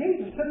 That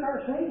Jesus took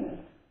our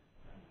sins.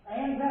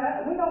 And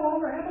we no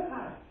longer have a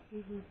past.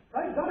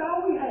 Praise God,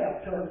 all we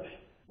have, church,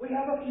 we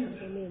have a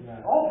future.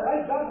 Oh,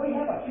 praise God, we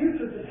have a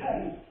future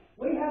today.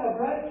 We have a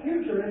great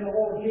future in the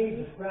Lord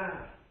Jesus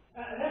Christ.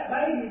 That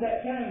baby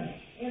that came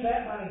in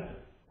that manger,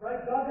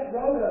 praise God, that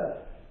rode us,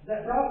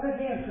 that brought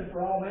redemption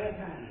for all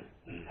mankind.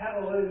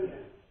 Hallelujah.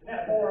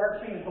 That bore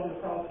our sins on the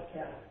cross of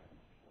Calvary.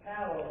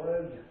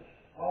 Hallelujah.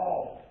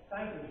 Oh,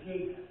 thank you,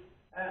 Jesus.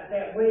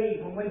 That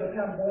we, when we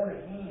become born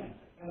again,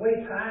 and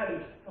we pass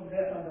from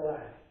death unto life,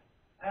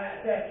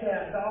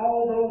 that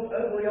all those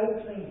ugly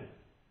old sins,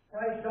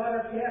 praise God,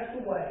 are cast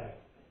away,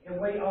 and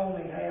we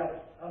only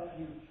have a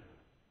future.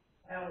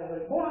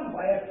 Hallelujah. Boy, I'm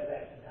glad for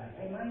that today.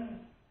 Amen.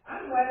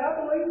 I'm glad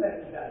I believe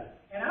that today.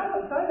 And I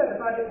wouldn't say that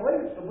if I didn't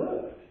believe it's the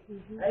book.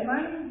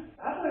 Amen.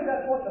 I believe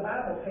that's what the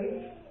Bible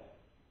teaches.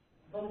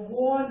 The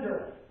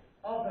wonder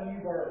of the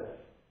new birth.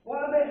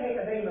 Well, I bet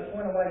Nicodemus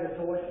went away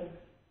rejoicing.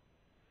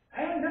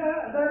 And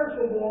there's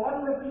the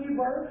water of the new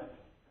birth.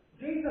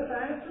 Jesus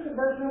answered in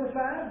verse number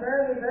 5,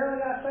 Verily,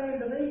 verily, I say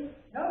unto thee,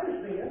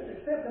 notice this,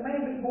 except a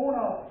man be born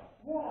of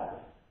water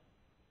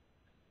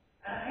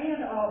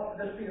and of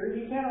the Spirit,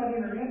 he cannot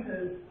enter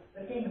into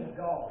the kingdom of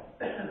God.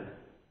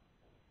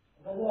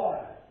 The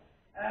water.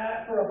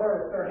 For a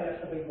birth, there has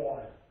to be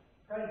water.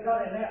 Praise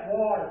God, and that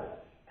water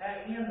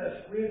in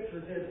the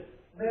Scriptures is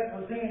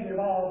representative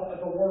of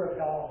the Word of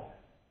God.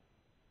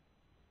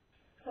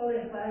 So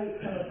then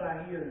faith comes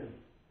by hearing,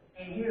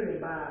 and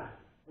hearing by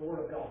the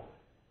Word of God.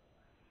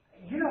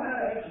 You know how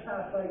to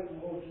exercise faith in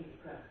the Lord Jesus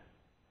Christ,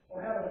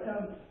 or how to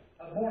become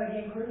a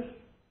born-again Christian?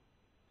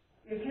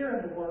 It's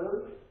hearing the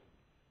Word.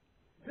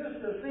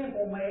 Just a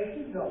simple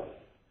message of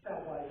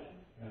salvation.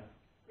 Yeah.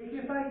 If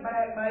you think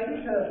back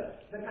maybe to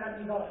the time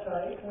you got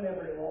saved,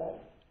 whenever it was,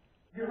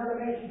 you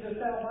heard a message of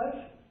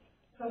salvation.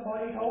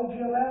 Somebody told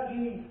you about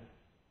Jesus,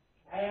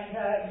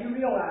 and you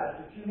realized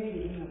that you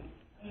needed Him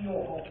in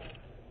your heart.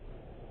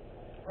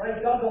 Praise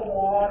God, the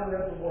water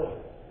of the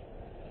Word.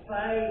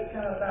 Faith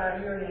comes by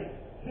hearing, and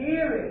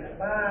hearing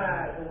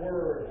by the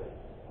Word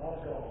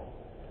of God.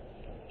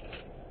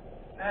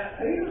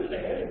 Peter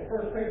said in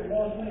 1 Peter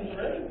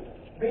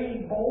 1:23,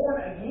 being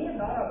born again,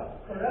 not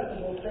of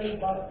corruptible seed,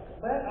 but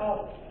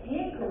of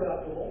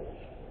incorruptible,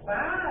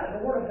 by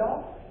the Word of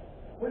God,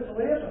 which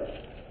liveth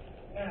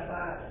and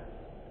abideth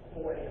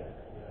forever.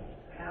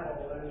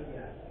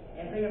 Hallelujah.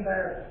 And then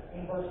there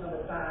in verse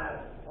number 5,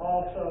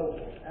 also,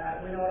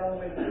 we not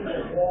only see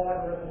the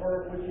water of the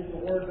birth, which is the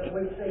Word, but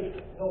we see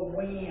the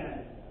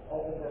wind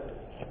of the birth.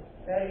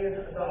 That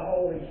is the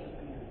Holy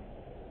Spirit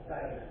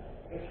there.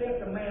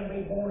 Except a man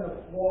be born of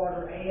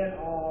water and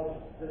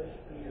of the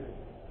Spirit.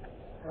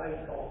 Praise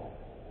God.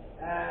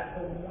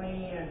 The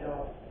wind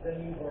of the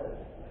new birth.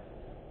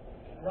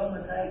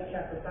 Romans 8,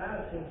 chapter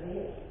 5 says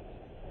this,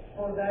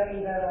 for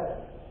they that are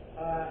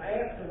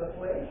after the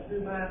flesh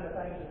do mind the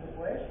things of the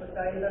flesh, but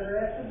they that are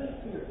after the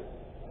Spirit,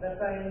 the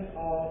things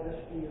of the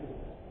Spirit.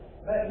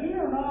 But ye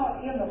are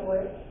not in the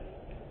flesh,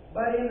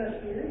 but in the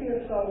Spirit,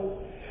 if so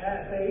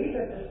be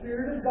that the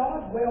Spirit of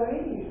God dwell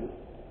in you.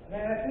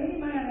 Now, if any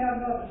man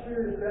have not the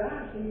Spirit of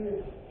Christ, he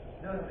is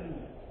none of him.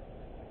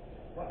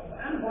 Well,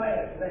 I'm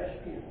glad for that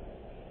Spirit.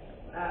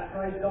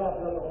 Praise God,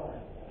 brother Lord,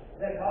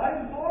 that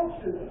God imparts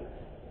to us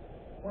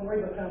when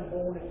we become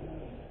born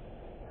again.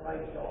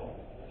 Praise God.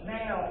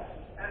 Now,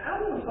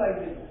 I want to say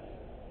this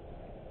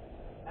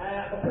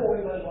before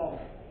we move on.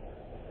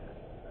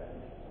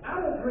 I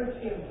don't preach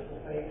hymns of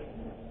perfection.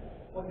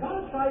 When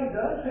God saved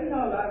us, He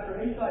knows after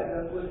He saved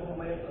us, we're going to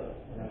mess up.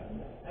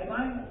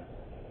 Amen?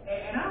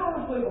 And I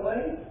honestly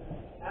believe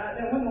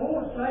that when the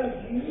Lord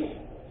saves you,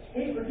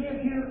 He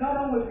forgives you not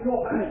only for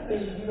your past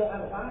sins, you don't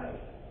have a past,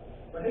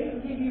 but He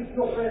forgives you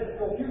for your present,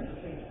 your future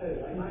sins too.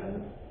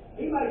 Amen?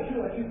 He made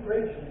you a new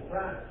creature in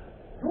Christ.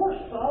 Your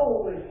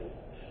soul is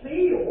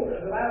sealed,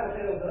 as the Bible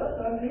tells us,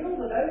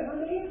 until the day of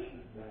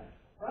redemption.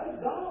 Praise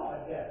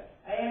God.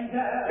 And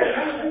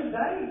one of these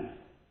days,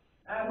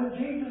 when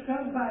Jesus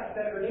comes back,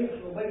 that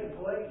redemption will be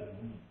complete.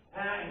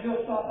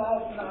 He'll stop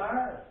off from the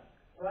earth.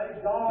 Praise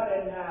God.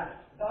 And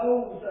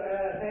those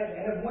that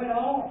have went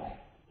on,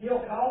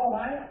 He'll call them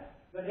out.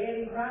 The dead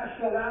in Christ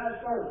shall rise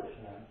first.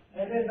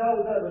 And then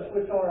those of us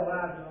which are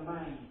alive and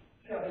remain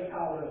shall be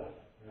called up.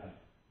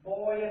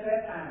 Boy, at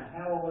that time,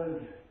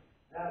 hallelujah,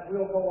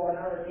 we'll go on,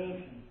 our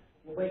redemption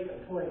will be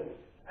complete.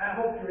 I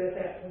hope you're at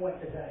that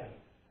point today.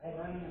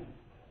 Amen.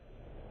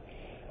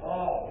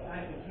 Oh,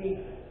 thank you,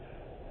 Jesus.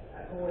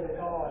 Glory to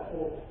God.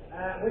 For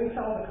we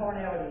saw the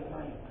carnality of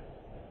man,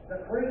 the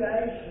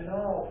creation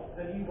of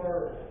the new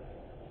birth.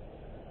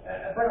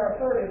 But our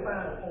third and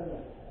final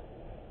point,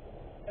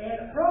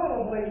 and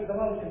probably the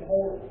most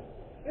important,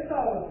 it's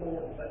all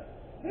important, but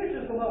this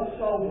is the most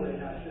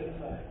sobering, I should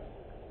say.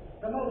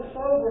 The most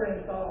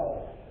sobering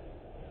thought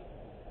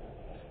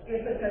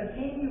It's a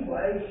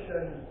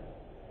continuation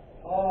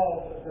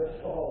of the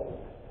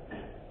soul.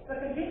 The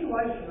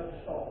continuation of the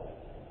soul.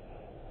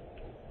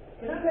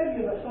 Can I tell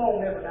you the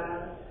soul never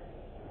dies?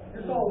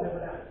 Your soul never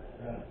dies.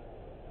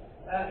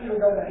 It'll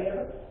go to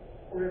heaven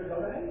or it'll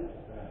go to hell.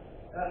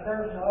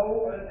 There's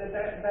no,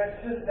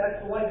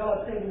 that's the way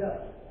God set it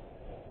up.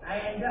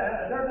 And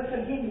there's a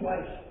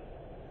continuation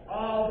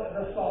of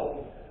the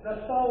soul.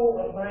 The soul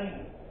of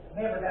man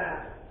never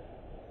dies.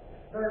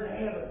 There's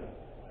heaven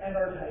and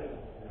there's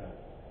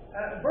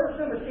hell. Verse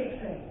number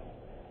 16.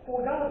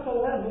 For God so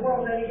loved the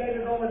world that He gave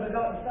His only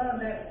begotten Son,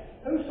 that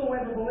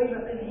whosoever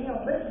believeth in Him,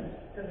 listen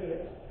to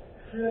this,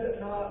 should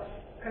not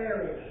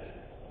perish,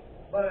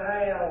 but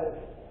have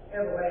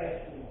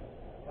everlasting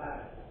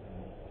life.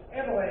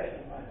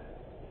 Everlasting life.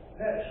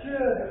 That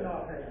should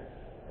not perish.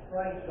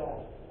 Praise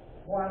God.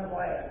 Boy, I'm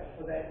glad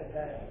for that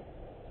today.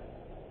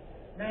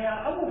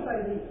 Now, I want to say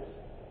this.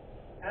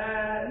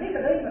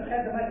 Nicodemus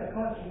had to make a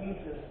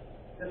conscientious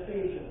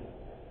decision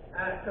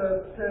to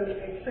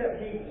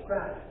accept Jesus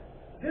Christ,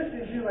 just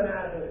as you and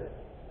I do.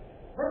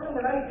 Verse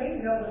number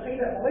 18 tells us, he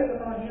that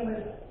believeth on Him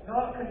is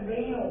not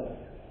condemned,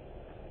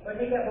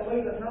 but he that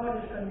believeth not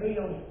is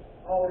condemned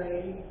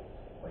already,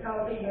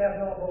 because he hath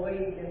not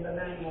believed in the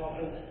name of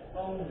the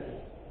only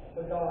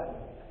begotten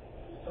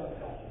Son of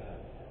God.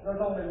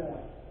 There's only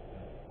one.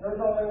 There's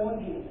only one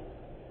Jesus.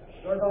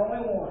 There's only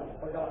one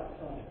begotten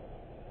Son.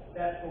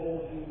 That's the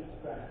Lord Jesus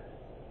Christ.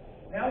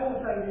 Now I want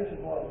to say this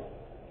in close.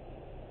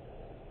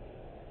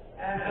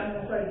 I'm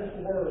going to say just a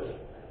word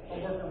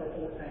on verse number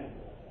 14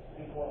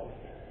 in close.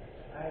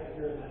 I have to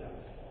hear my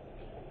notes.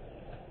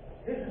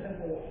 This is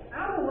important.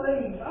 I want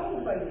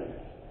to say this.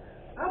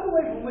 I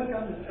believe when we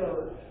come to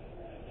church,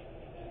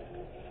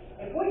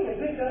 if we can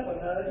pick up a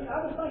nugget,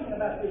 I was thinking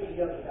about this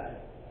the other day.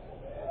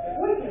 If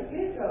we can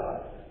pick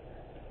up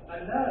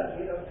a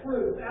nugget of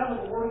truth out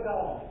of the Word of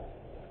God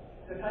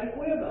to take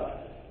with us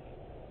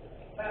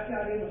back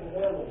out into the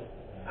world,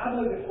 I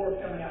believe it's worth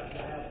coming out to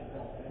the house of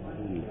God.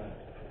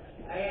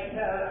 And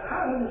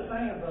I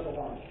understand, Brother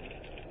Long,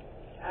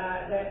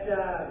 that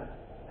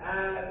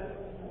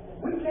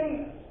we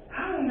can't,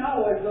 I ain't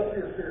always up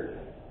here spiritually.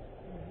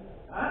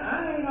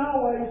 I ain't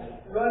always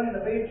running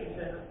the beaches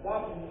and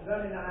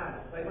running the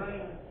aisles.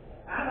 Amen.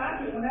 I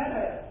like it when that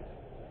happens.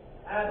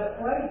 But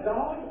praise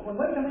God, when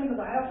we come into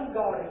the house of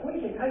God, if we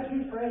can take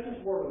His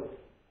precious Word.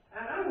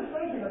 I was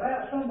thinking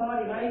about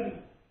somebody maybe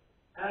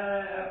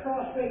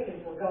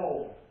prospecting for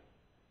gold.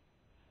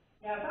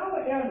 Now, if I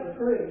went down to the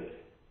creek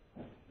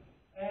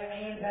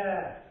and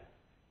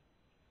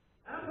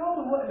I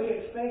probably wouldn't be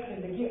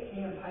expecting to get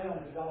 10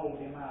 pounds of gold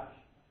in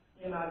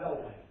my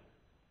gold pan.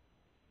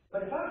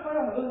 But if I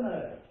found a little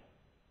nugget,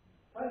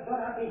 praise God,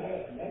 I'd be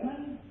happy.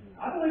 Amen?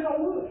 I believe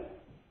I would.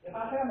 If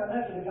I found a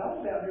nugget of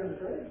gold out there in the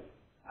tree,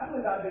 I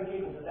believe I'd be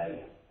tickled to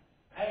death.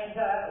 And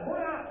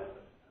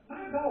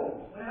my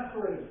goal when I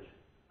preach,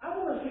 I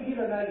want us to get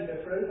a nugget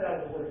of truth out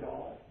of the Word of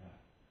God.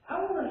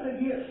 I want us to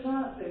get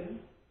something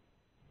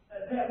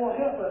that will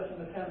help us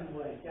in the coming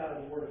week out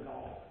of the Word of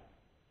God.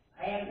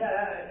 And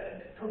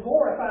to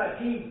glorify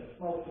Jesus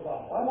most of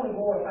all. I want to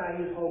glorify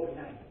His holy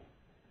name.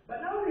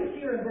 But notice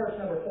here in verse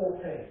number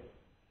 14,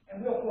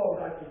 and we'll close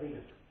after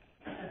this.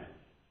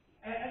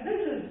 And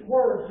this is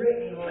words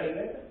written in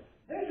red.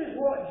 This is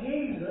what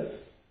Jesus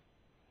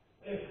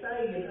is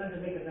saying unto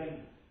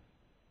Nicodemus.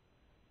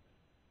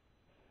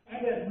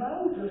 And as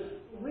Moses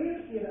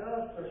lifted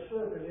up the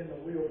serpent in the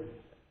wilderness,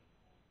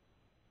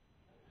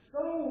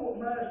 so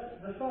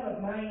must the Son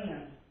of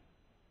Man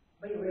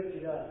be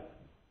lifted up.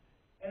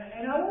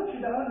 And I want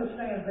you to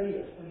understand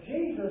this. When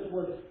Jesus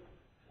was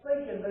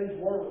speaking these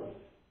words,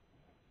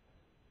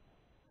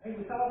 He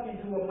was talking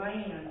to a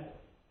man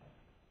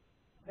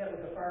that was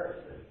a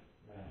Pharisee.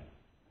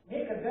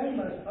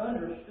 Nicodemus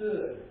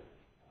understood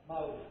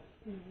Moses.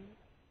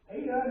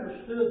 He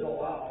understood the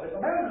law. As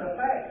a matter of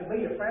fact, to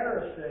be a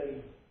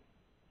Pharisee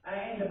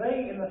and to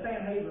be in the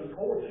Sanhedrin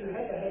court, you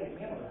had to have it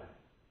memorized.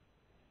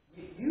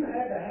 You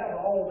had to have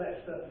all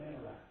that stuff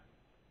memorized.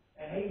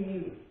 And he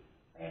knew it.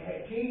 And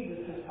Jesus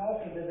is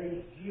talking to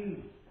these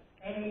Jews.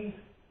 And He's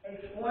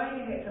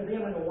explaining it to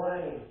them in a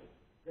way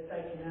that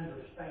they can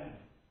understand.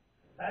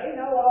 They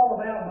know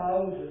all about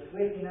Moses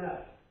lifting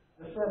up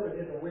the serpent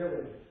in the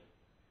wilderness.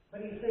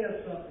 But He says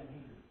something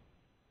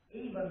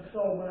here. Even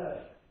so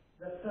must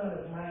the Son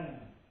of Man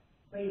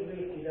be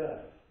lifted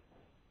up.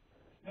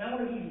 Now I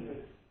want to give you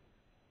this.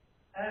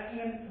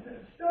 In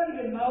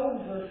studying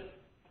Moses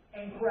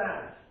and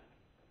Christ,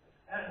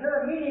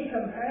 there are many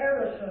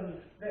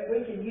comparisons that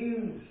we can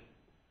use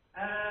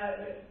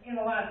in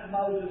the life of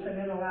Moses and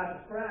in the life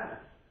of Christ.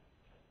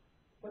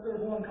 But there's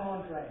one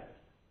contrast.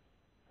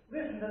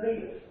 Listen to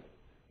this.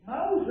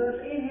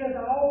 Moses, in his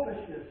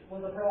offices,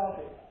 was a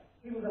prophet.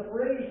 He was a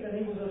priest and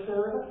he was a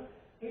servant.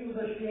 He was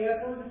a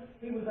shepherd.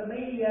 He was a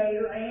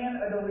mediator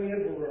and a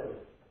deliverer.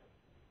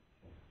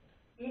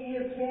 In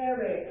his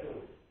character,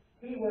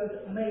 he was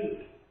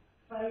meek,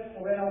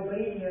 faithful and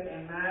obedient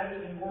and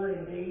mighty in word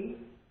and deed.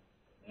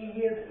 In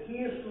his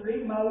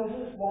history,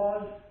 Moses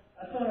was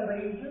a son of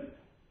Egypt.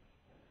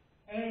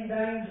 and in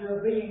danger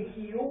of being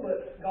killed,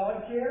 but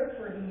God cared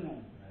for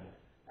him.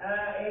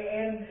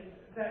 And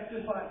that's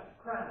just like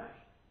Christ.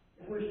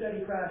 If we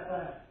study Christ's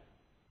life,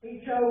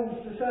 he chose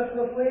to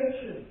suffer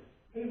affliction.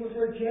 He was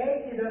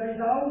rejected of his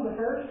own the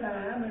first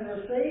time and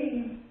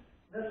received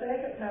the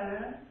second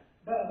time.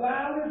 But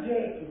while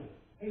rejected,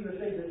 he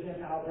received the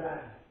Gentile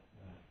bride.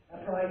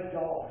 Praise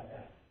God.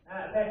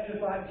 That's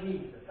just like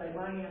Jesus.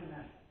 Amen.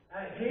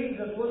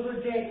 Jesus was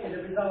rejected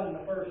of his own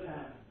the first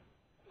time.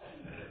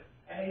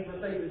 And he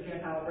received the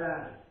Gentile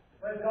bride.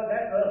 Praise God.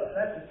 That's us.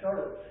 That's the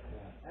church.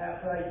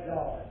 Praise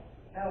God.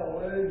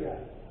 Hallelujah.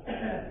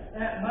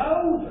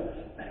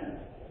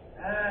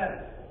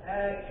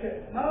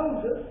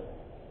 Moses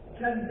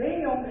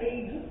condemned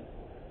Egypt.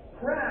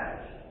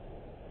 Christ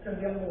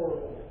condemned the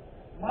world.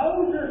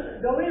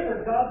 Moses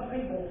delivered God's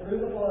people through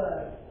the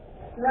flood.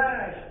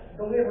 Christ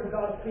delivered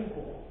God's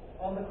people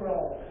on the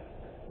cross.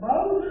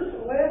 Moses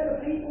led the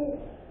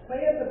people,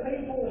 fed the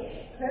people,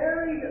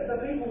 carried the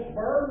people's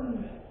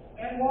burdens,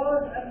 and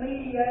was a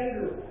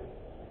mediator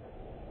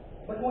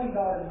between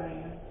God and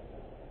man.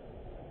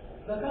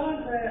 The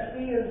contrast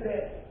is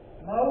that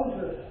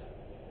Moses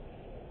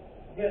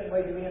didn't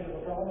lead him into the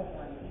promised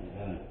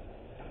land.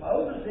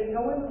 Moses didn't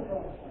go into the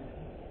promised land.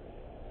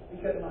 He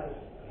couldn't make it.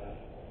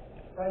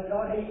 Praise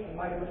God, he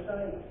made a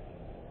mistake,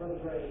 Brother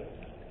Greg.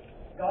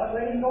 God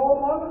let him go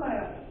along the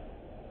mountain.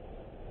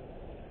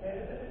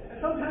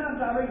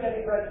 Sometimes I read that,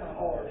 it breaks my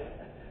heart.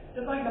 To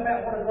think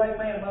about what a great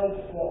man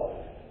Moses was.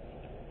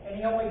 And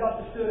he only got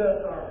to stood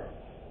up there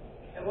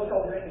and look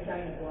over into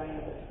Canaan's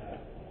land.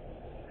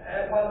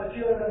 While the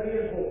children of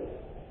Israel,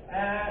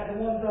 the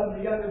ones of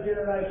the younger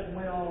generation,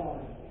 went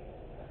on.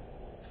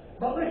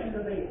 But listen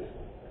to this.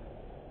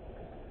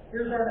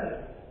 Here's our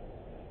note.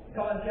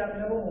 John chapter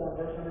number 1,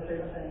 verse number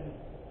 17.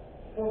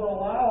 For the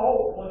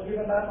law was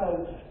given by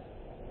Moses,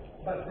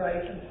 but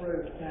grace and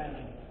truth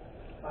came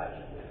by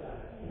Jesus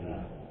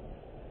Christ.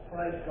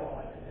 Praise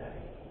God today.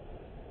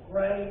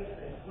 Grace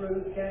and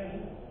truth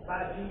came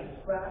by Jesus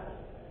Christ.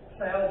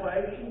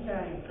 Salvation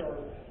came,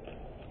 church,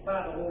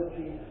 by the Lord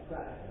Jesus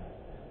Christ.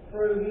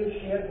 Through His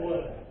shed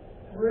blood.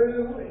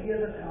 Through His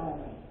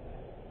atonement.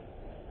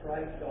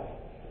 Praise God.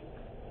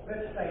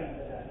 Let's stand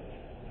today.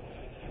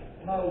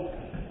 Moses.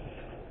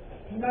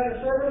 He made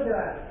a servant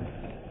bride,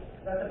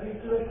 that the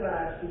picture of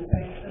Christ who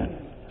came to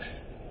him.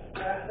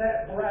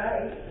 That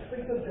bride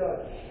speaks of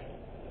judgment.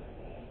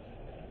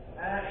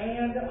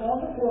 And on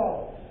the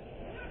cross,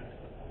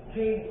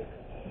 Jesus,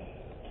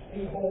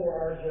 He bore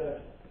our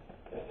judgment.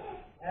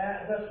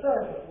 The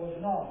serpent was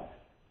not,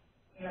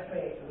 in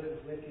effect,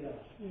 lifted up.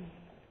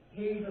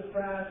 Jesus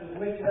Christ was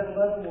lifted up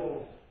above the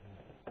world.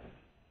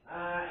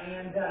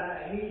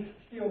 And He's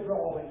still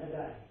drawing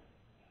today.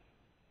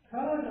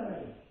 Come unto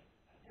me.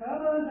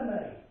 Come unto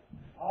me.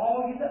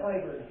 All you that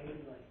labor and heavy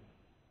laden,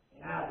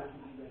 and I will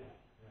give you rest.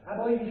 I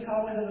believe He's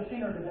calling to the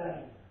sinner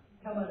today.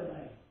 Come unto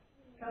me.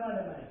 Come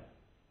unto me.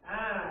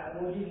 I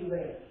will give you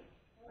rest.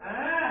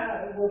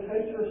 I will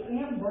take your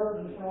sin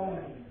burden from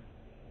you,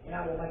 and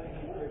I will make a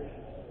new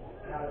Christian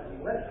out of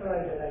you. Let's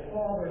pray today.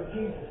 Father, in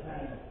Jesus'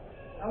 name,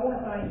 I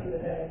want to thank you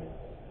today.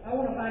 I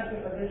want to thank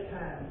you for this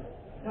time.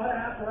 God,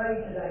 I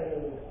pray today,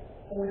 Lord,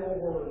 for your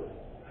word,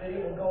 that it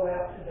will go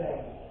out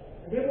today.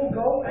 That it will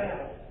go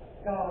out,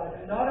 God,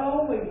 not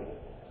only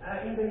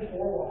in these 4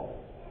 walls,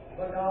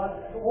 but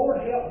God,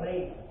 Lord, help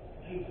me,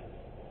 Jesus,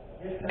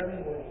 this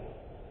coming week,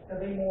 to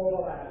be more of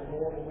a light and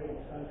more of a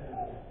witness unto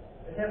you.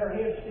 As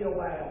every head still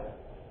bowed,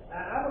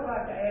 I would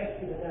like to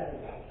ask you today,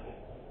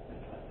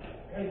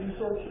 as you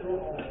search your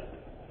heart,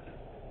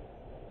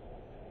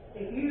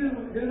 if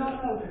you do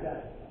not know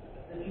today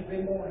that you've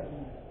been born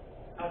again,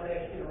 I would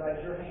ask you to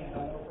raise your hand. I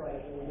want to pray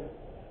for you.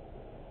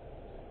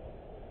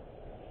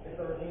 If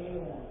there is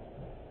anyone,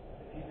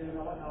 if you do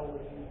not know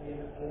that you've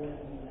been born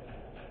again,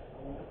 I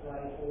want to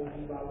pray for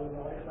you. I will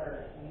not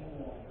embarrass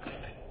anyone.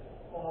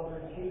 Father,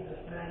 in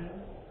Jesus' name,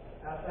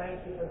 I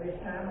thank you for this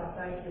time. I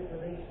thank you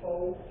for these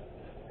folks.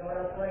 God,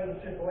 I pray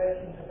that you bless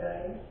them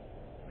today.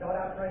 God,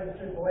 I pray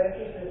that you bless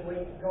us as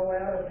we go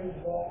out of these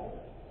walls.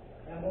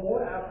 And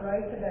Lord, I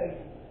pray today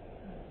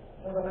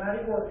for the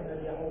mighty working of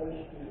the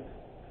Holy Spirit.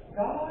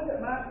 God,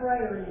 my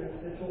prayer is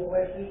that you will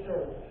bless this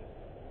church.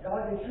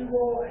 God, that you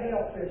will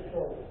help this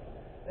church.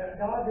 That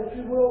God, that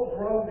you will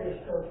grow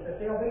this church. That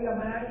there will be a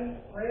mighty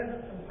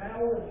presence and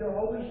power of your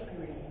Holy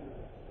Spirit here.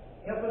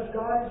 Help us,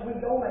 God, as we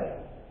go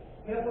out.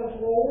 Help us,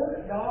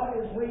 Lord, God,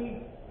 as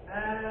we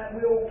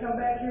will come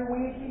back here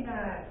Wednesday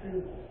night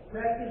to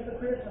practice the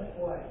Christmas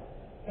play.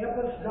 Help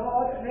us,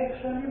 God, next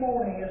Sunday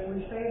morning as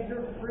we stand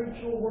here to preach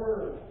your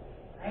word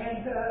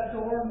and to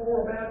learn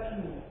more about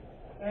you.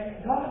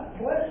 And God,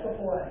 bless the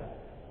play.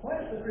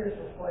 Bless the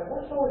Christmas play.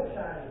 We're so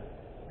excited,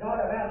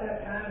 God, about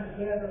that time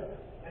together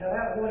and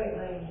about what it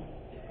means.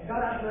 And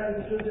God, I pray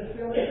that you'll just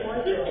fill this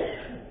place up.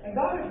 And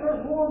God, if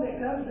there's one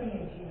that comes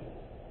in, Jesus,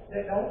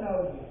 that don't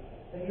know you,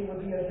 that it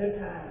would be a good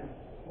time,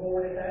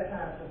 Lord, at that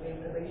time for them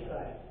to be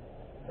saved.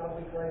 God,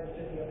 we pray that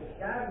you'll be able to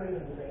guide, lead,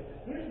 and direct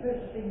us. Dismiss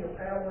us in your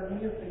power and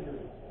in your fear.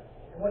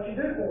 And what you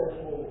do for us,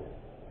 Lord.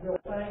 We'll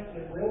thank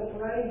you. We'll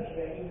praise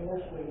you in your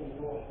sweet and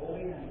your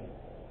holy name.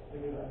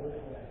 We love you.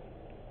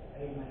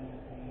 Amen.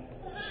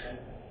 Amen.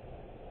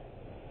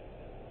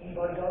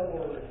 Anybody got a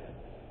word?